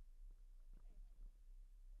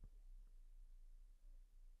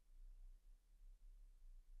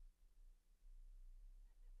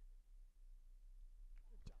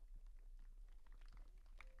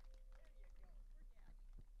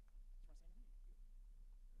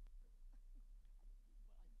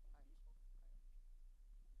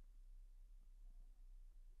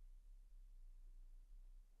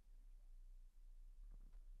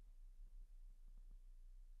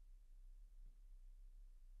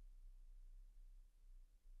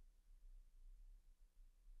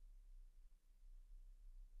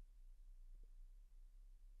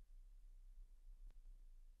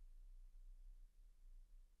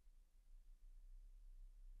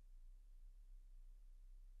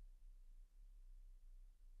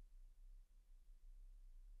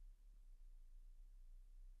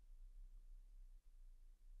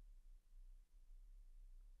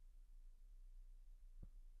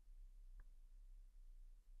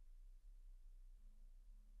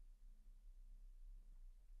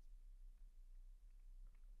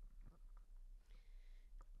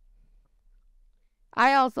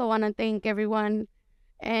 I also want to thank everyone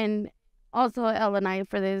and also L&I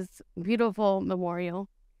for this beautiful memorial.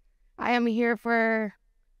 I am here for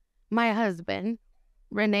my husband,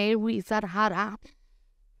 Renee Wizarhara,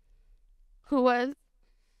 who was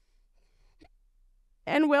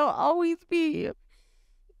and will always be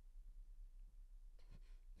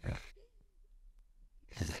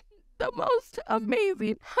the most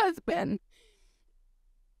amazing husband,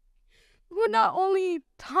 who not only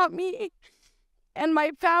taught me and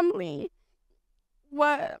my family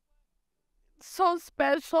what so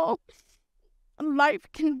special life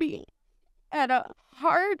can be at a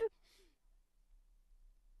hard,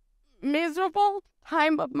 miserable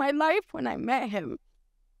time of my life when I met him.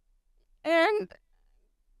 And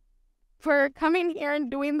for coming here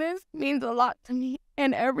and doing this means a lot to me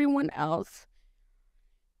and everyone else.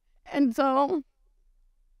 And so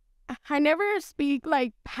I never speak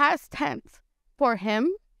like past tense for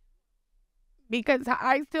him, because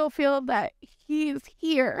I still feel that he is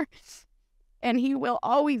here and he will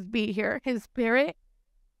always be here. His spirit,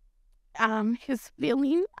 his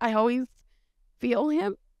feeling, I always feel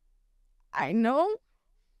him. I know.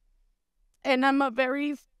 And I'm a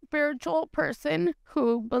very spiritual person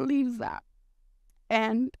who believes that.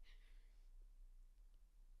 And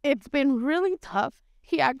it's been really tough.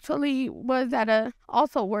 He actually was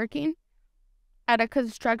also working at a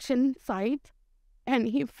construction site, and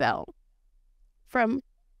he fell from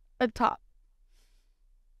the top.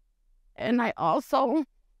 And I also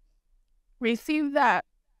received that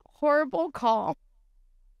horrible call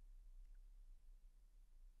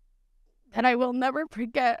that I will never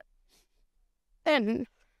forget. And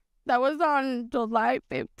that was on July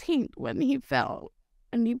 15th when he fell.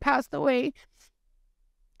 And he passed away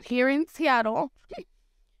here in Seattle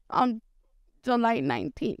on July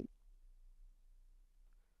 19th.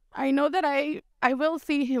 I know that I will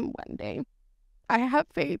see him one day. I have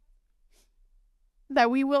faith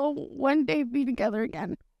that we will one day be together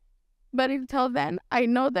again. But until then, I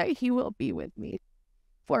know that he will be with me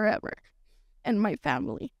forever and my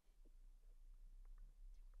family.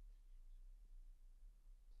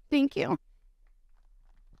 Thank you.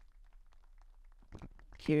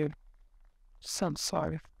 Thank you. So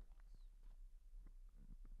sorry.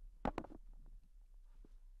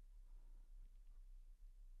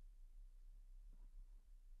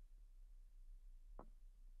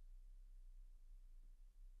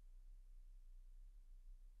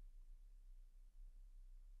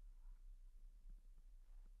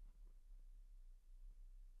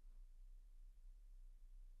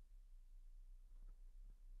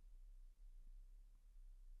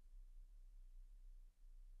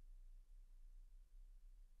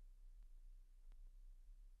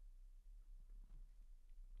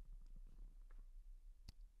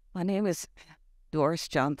 My name is Doris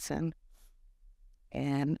Johnson,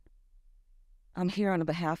 and I'm here on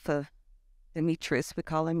behalf of Demetrius. We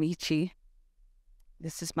call him Michi.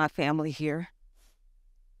 This is my family here.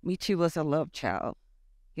 Michi was a love child.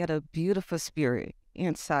 He had a beautiful spirit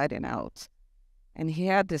inside and out. And he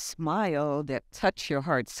had this smile that touched your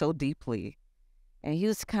heart so deeply. And he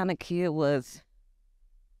was the kind of kid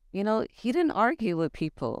he didn't argue with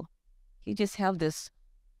people. He just had this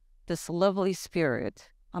lovely spirit.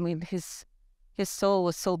 I mean, his soul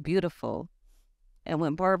was so beautiful. And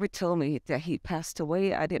when Barbara told me that he passed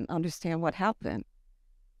away, I didn't understand what happened,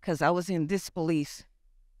 because I was in disbelief.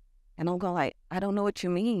 And I'm going like, I don't know what you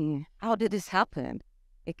mean. How did this happen?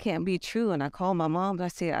 It can't be true. And I called my mom and I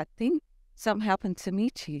said, I think something happened to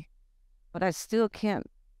Michi, but I still can't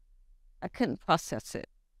I couldn't process it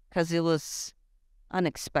because it was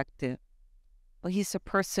unexpected. But he's a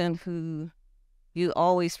person who you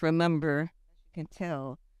always remember, you can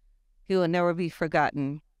tell. He will never be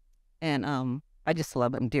forgotten. And I just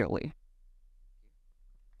love him dearly.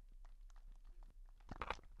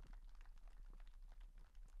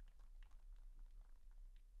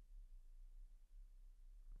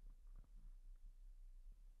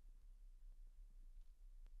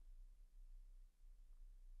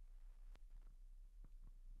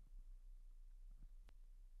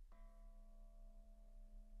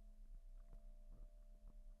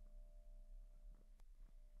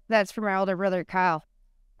 That's from my older brother, Kyle.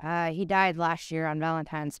 He died last year on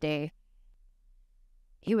Valentine's Day.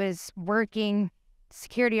 He was working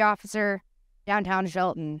security officer downtown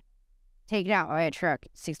Shelton, taken out by a truck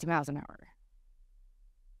at 60 miles an hour.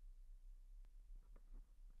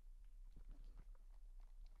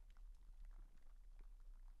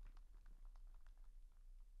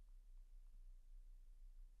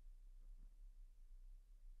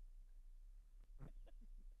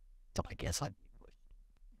 So I guess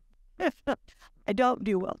I don't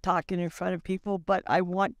do well talking in front of people, but I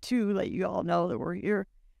want to let you all know that we're here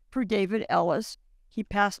for David Ellis. He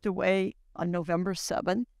passed away on November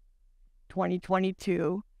 7th,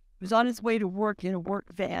 2022. He was on his way to work in a work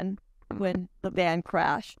van when the van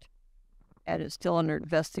crashed and is still under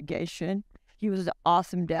investigation. He was an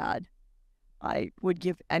awesome dad. I would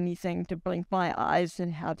give anything to blink my eyes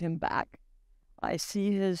and have him back. I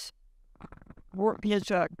see his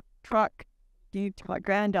truck to my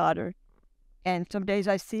granddaughter, and some days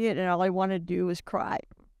I see it and all I want to do is cry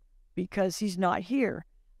because he's not here.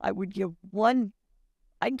 I'd give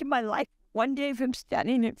my life one day of him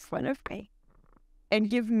standing in front of me and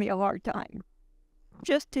giving me a hard time.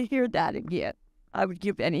 Just to hear that again, I would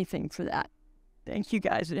give anything for that. Thank you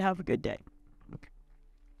guys and have a good day.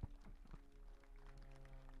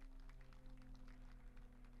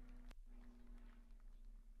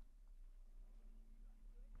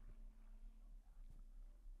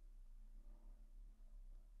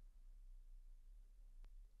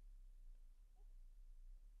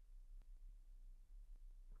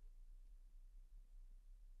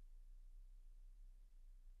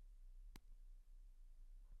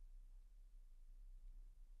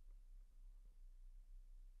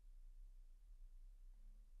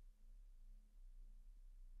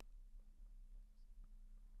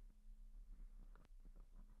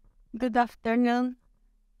 Good afternoon.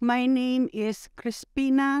 My name is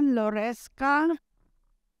Crispina Loresca,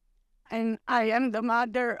 and I am the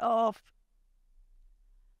mother of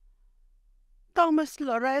Thomas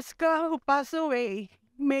Loresca, who passed away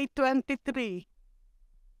May 23.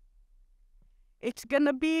 It's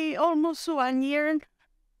gonna be almost 1 year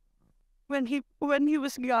when he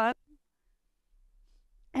was gone,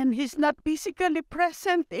 and he's not physically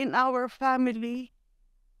present in our family.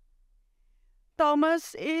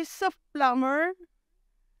 Thomas is a plumber,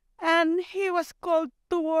 and he was called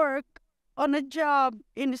to work on a job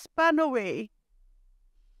in Spanaway.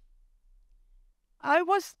 I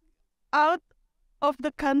was out of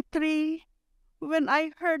the country when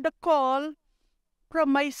I heard a call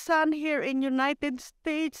from my son here in United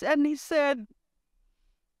States, and he said,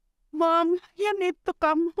 "Mom, you need to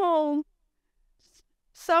come home.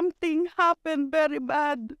 Something happened very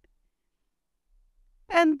bad."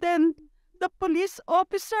 And then the police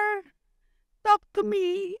officer talked to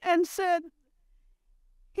me and said,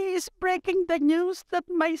 "He is breaking the news that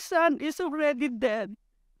my son is already dead.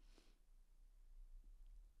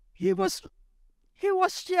 He was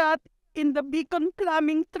shot in the Beacon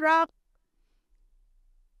plumbing truck,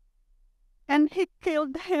 and he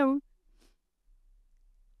killed him."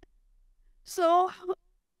 So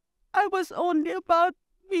I was only about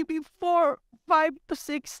maybe 5 to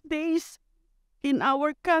 6 days in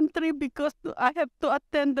our country because I have to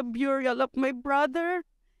attend the burial of my brother,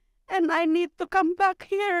 and I need to come back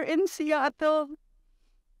here in Seattle.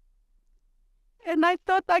 And I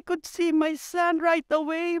thought I could see my son right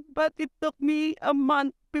away, but it took me a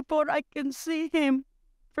month before I can see him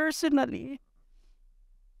personally.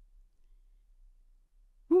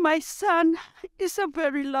 My son is a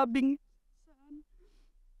very loving son,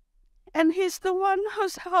 and he's the one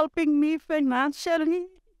who's helping me financially.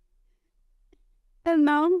 And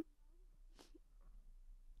now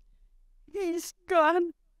he's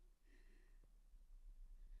gone.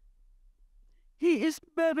 He is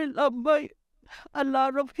very loved by a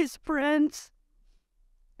lot of his friends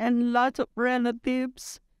and lots of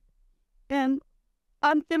relatives. And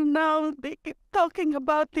until now, they keep talking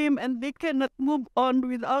about him and they cannot move on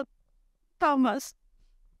without Thomas.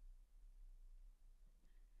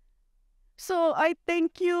 So I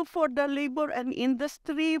thank you for the labor and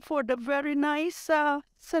industry for the very nice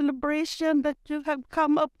celebration that you have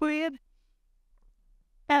come up with.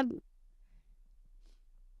 And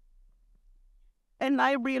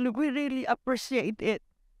I we really appreciate it.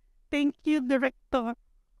 Thank you, Director.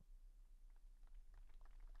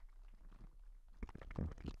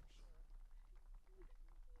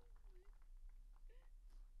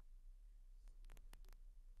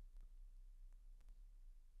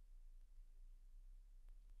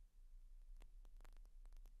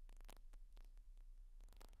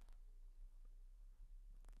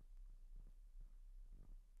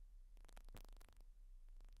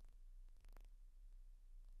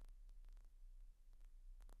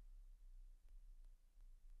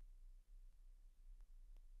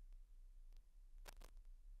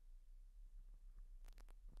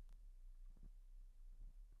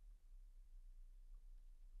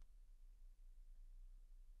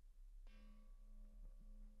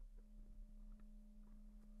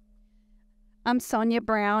 I'm Sonia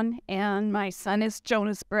Brown, and my son is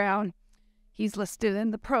Jonas Brown. He's listed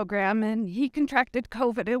in the program, and he contracted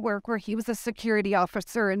COVID at work where he was a security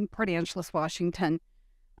officer in Port Angeles, Washington.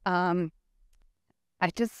 It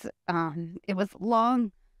was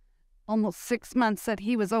long, almost 6 months that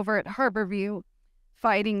he was over at Harborview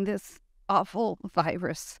fighting this awful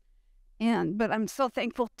virus. But I'm so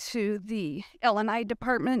thankful to the L&I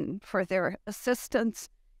department for their assistance,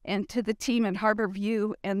 and to the team at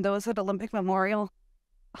Harborview and those at Olympic Memorial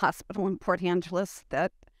Hospital in Port Angeles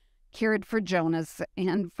that cared for Jonas,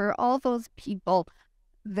 and for all those people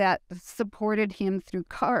that supported him through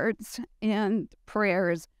cards and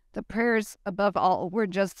prayers. The prayers above all were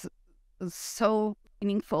just so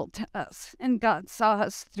meaningful to us, and God saw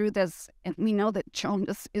us through this, and we know that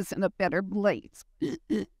Jonas is in a better place,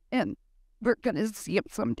 and we're going to see him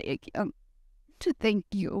someday again. To thank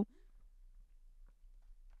you.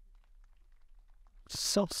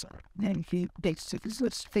 So sorry. Thank you. This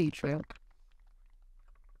is feature.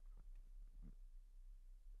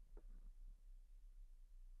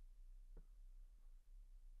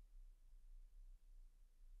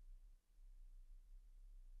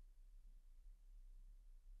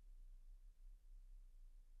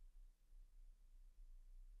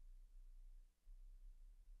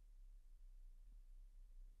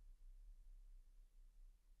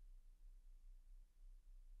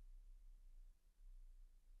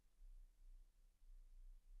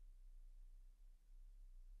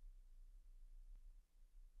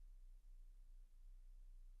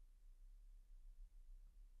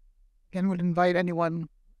 Again, would invite anyone who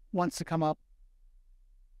wants to come up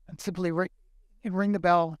and simply ring the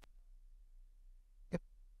bell.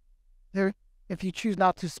 If you choose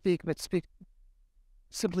not to speak, but speak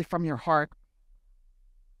simply from your heart.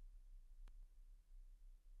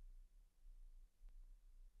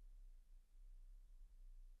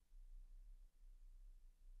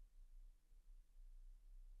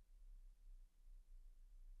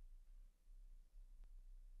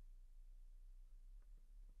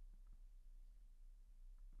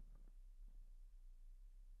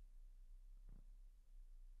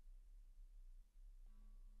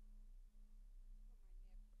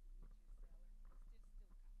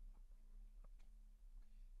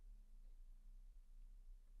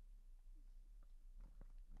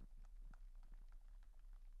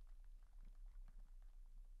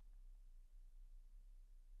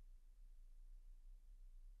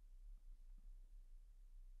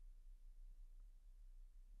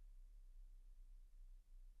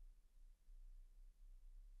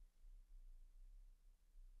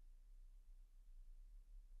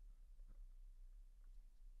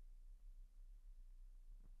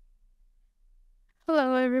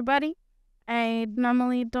 Hello, everybody. I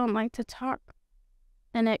normally don't like to talk,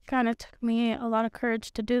 and it kind of took me a lot of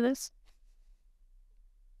courage to do this.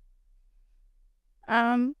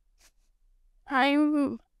 I'm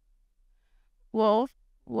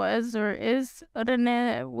was or is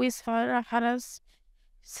Rene Wisharahara's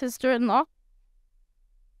sister-in-law.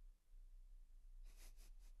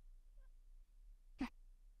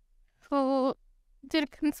 Who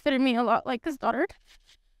did consider me a lot like his daughter.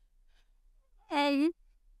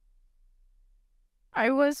 I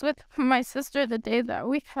was with my sister the day that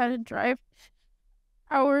we had to drive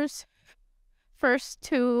hours first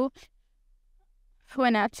to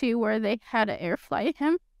Wenatchee, where they had to air flight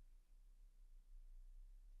him.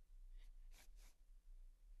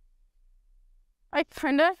 I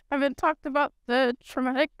kind of haven't talked about the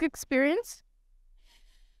traumatic experience,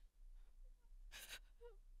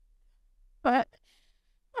 but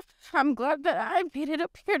I'm glad that I made it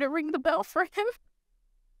up here to ring the bell for him.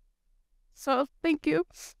 So, thank you.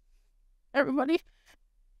 everybody,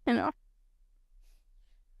 you know.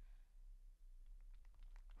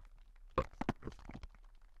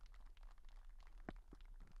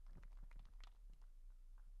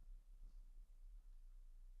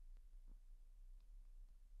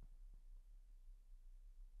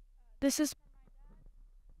 This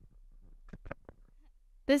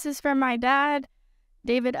is from my dad,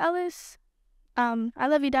 David Ellis. I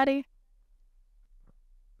love you, Daddy.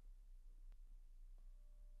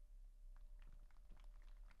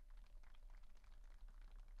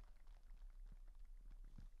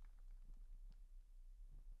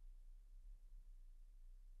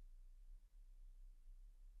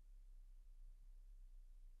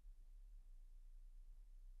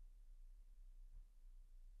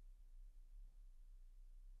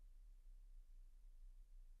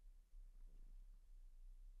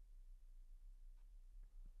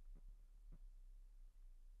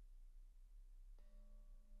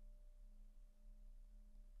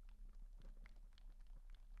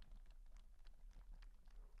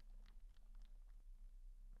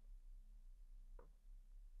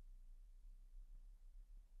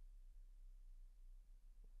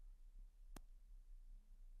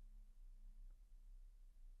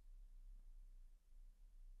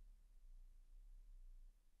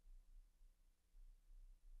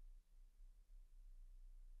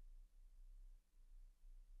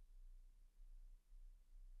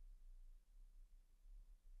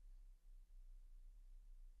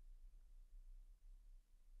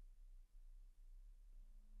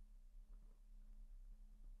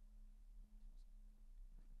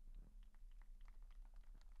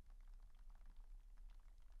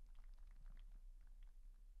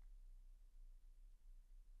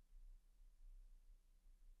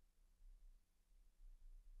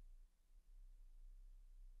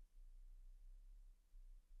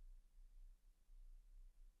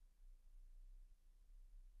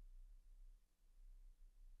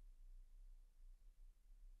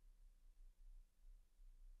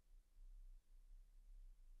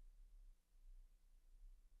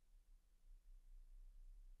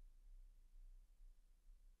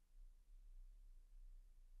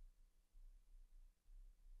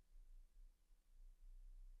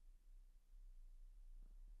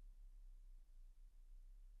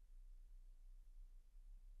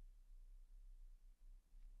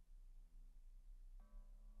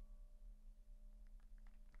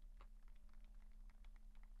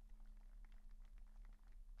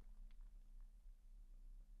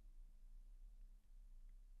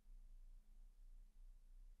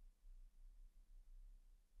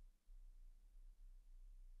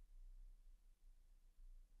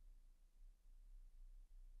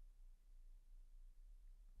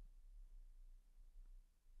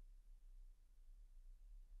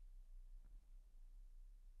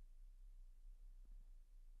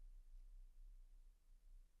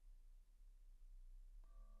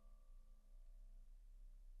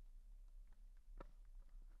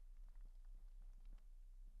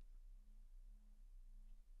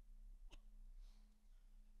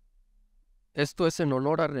 Esto es en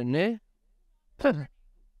honor a René,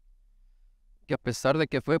 que a pesar de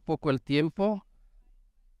que fue poco el tiempo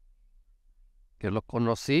que lo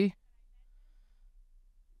conocí,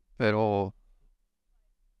 pero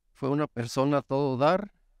fue una persona a todo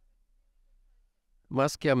dar,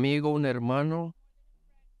 más que amigo, un hermano.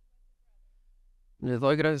 Le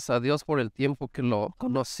doy gracias a Dios por el tiempo que lo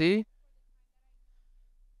conocí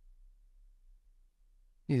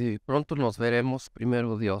y pronto nos veremos,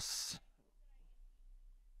 primero Dios.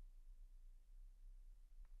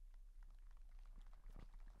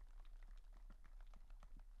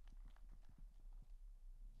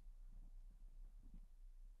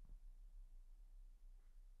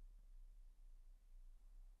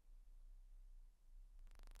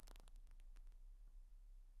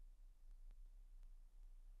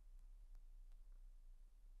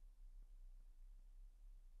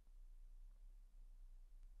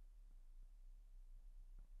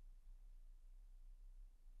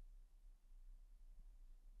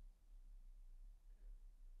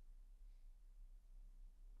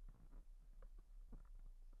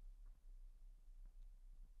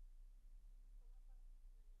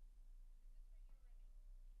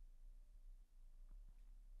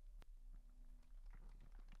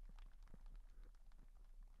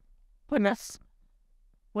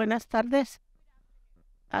 Buenas tardes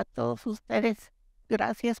a todos ustedes.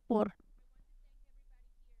 Gracias por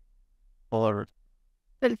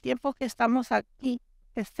el tiempo que estamos aquí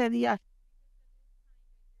este día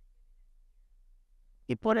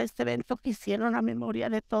y por este evento que hicieron a memoria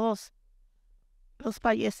de todos los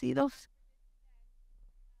fallecidos.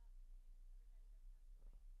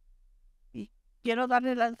 quiero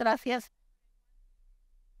darle las gracias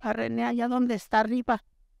a René allá donde está arriba,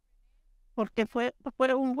 porque fue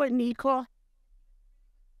un buen hijo.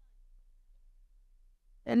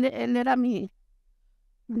 Él era mi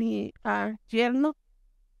yerno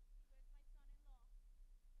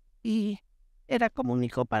y era como un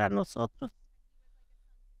hijo para nosotros.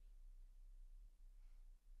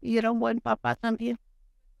 Y era un buen papá también.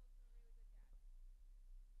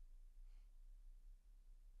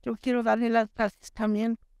 Yo quiero darle las gracias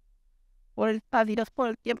también a Dios por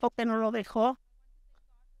el tiempo que nos lo dejó.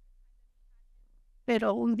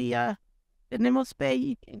 Pero un día tenemos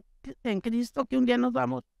fe en Cristo que un día nos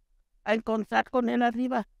vamos a encontrar con Él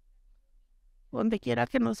arriba, donde quiera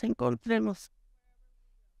que nos encontremos.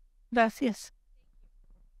 Gracias.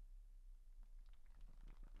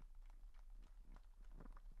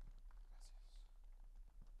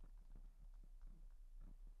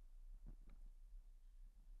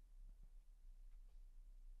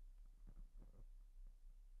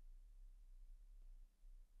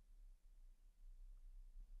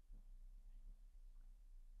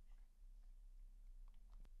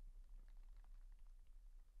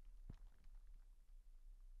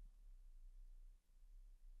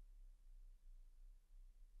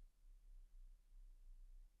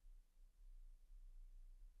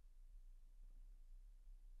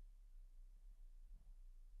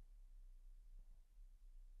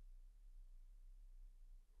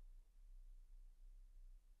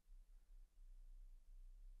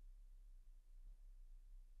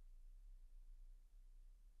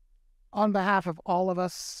 On behalf of all of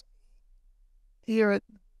us here at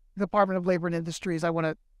the Department of Labor and Industries, I want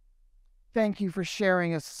to thank you for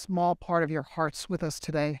sharing a small part of your hearts with us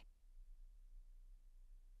today.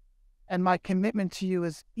 And my commitment to you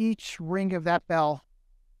is each ring of that bell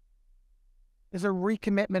is a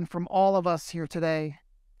recommitment from all of us here today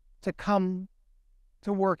to come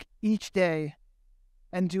to work each day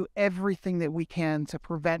and do everything that we can to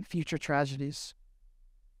prevent future tragedies.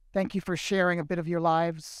 Thank you for sharing a bit of your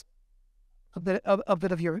lives, a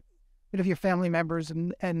bit of your family members,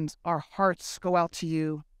 and our hearts go out to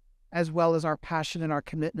you, as well as our passion and our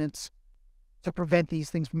commitments to prevent these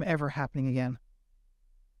things from ever happening again.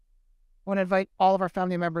 I want to invite all of our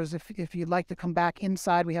family members, if you'd like to come back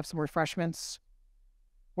inside, we have some refreshments.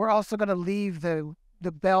 We're also going to leave the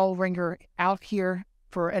bell ringer out here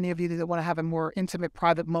for any of you that want to have a more intimate,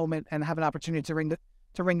 private moment and have an opportunity to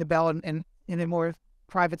ring the bell and in a more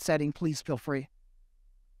private setting. Please feel free.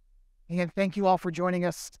 Again, thank you all for joining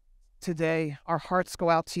us today. Our hearts go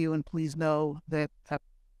out to you, and please know that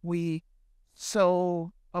we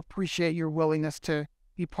so appreciate your willingness to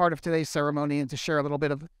be part of today's ceremony and to share a little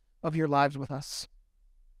bit of your lives with us.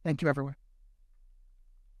 Thank you, everyone.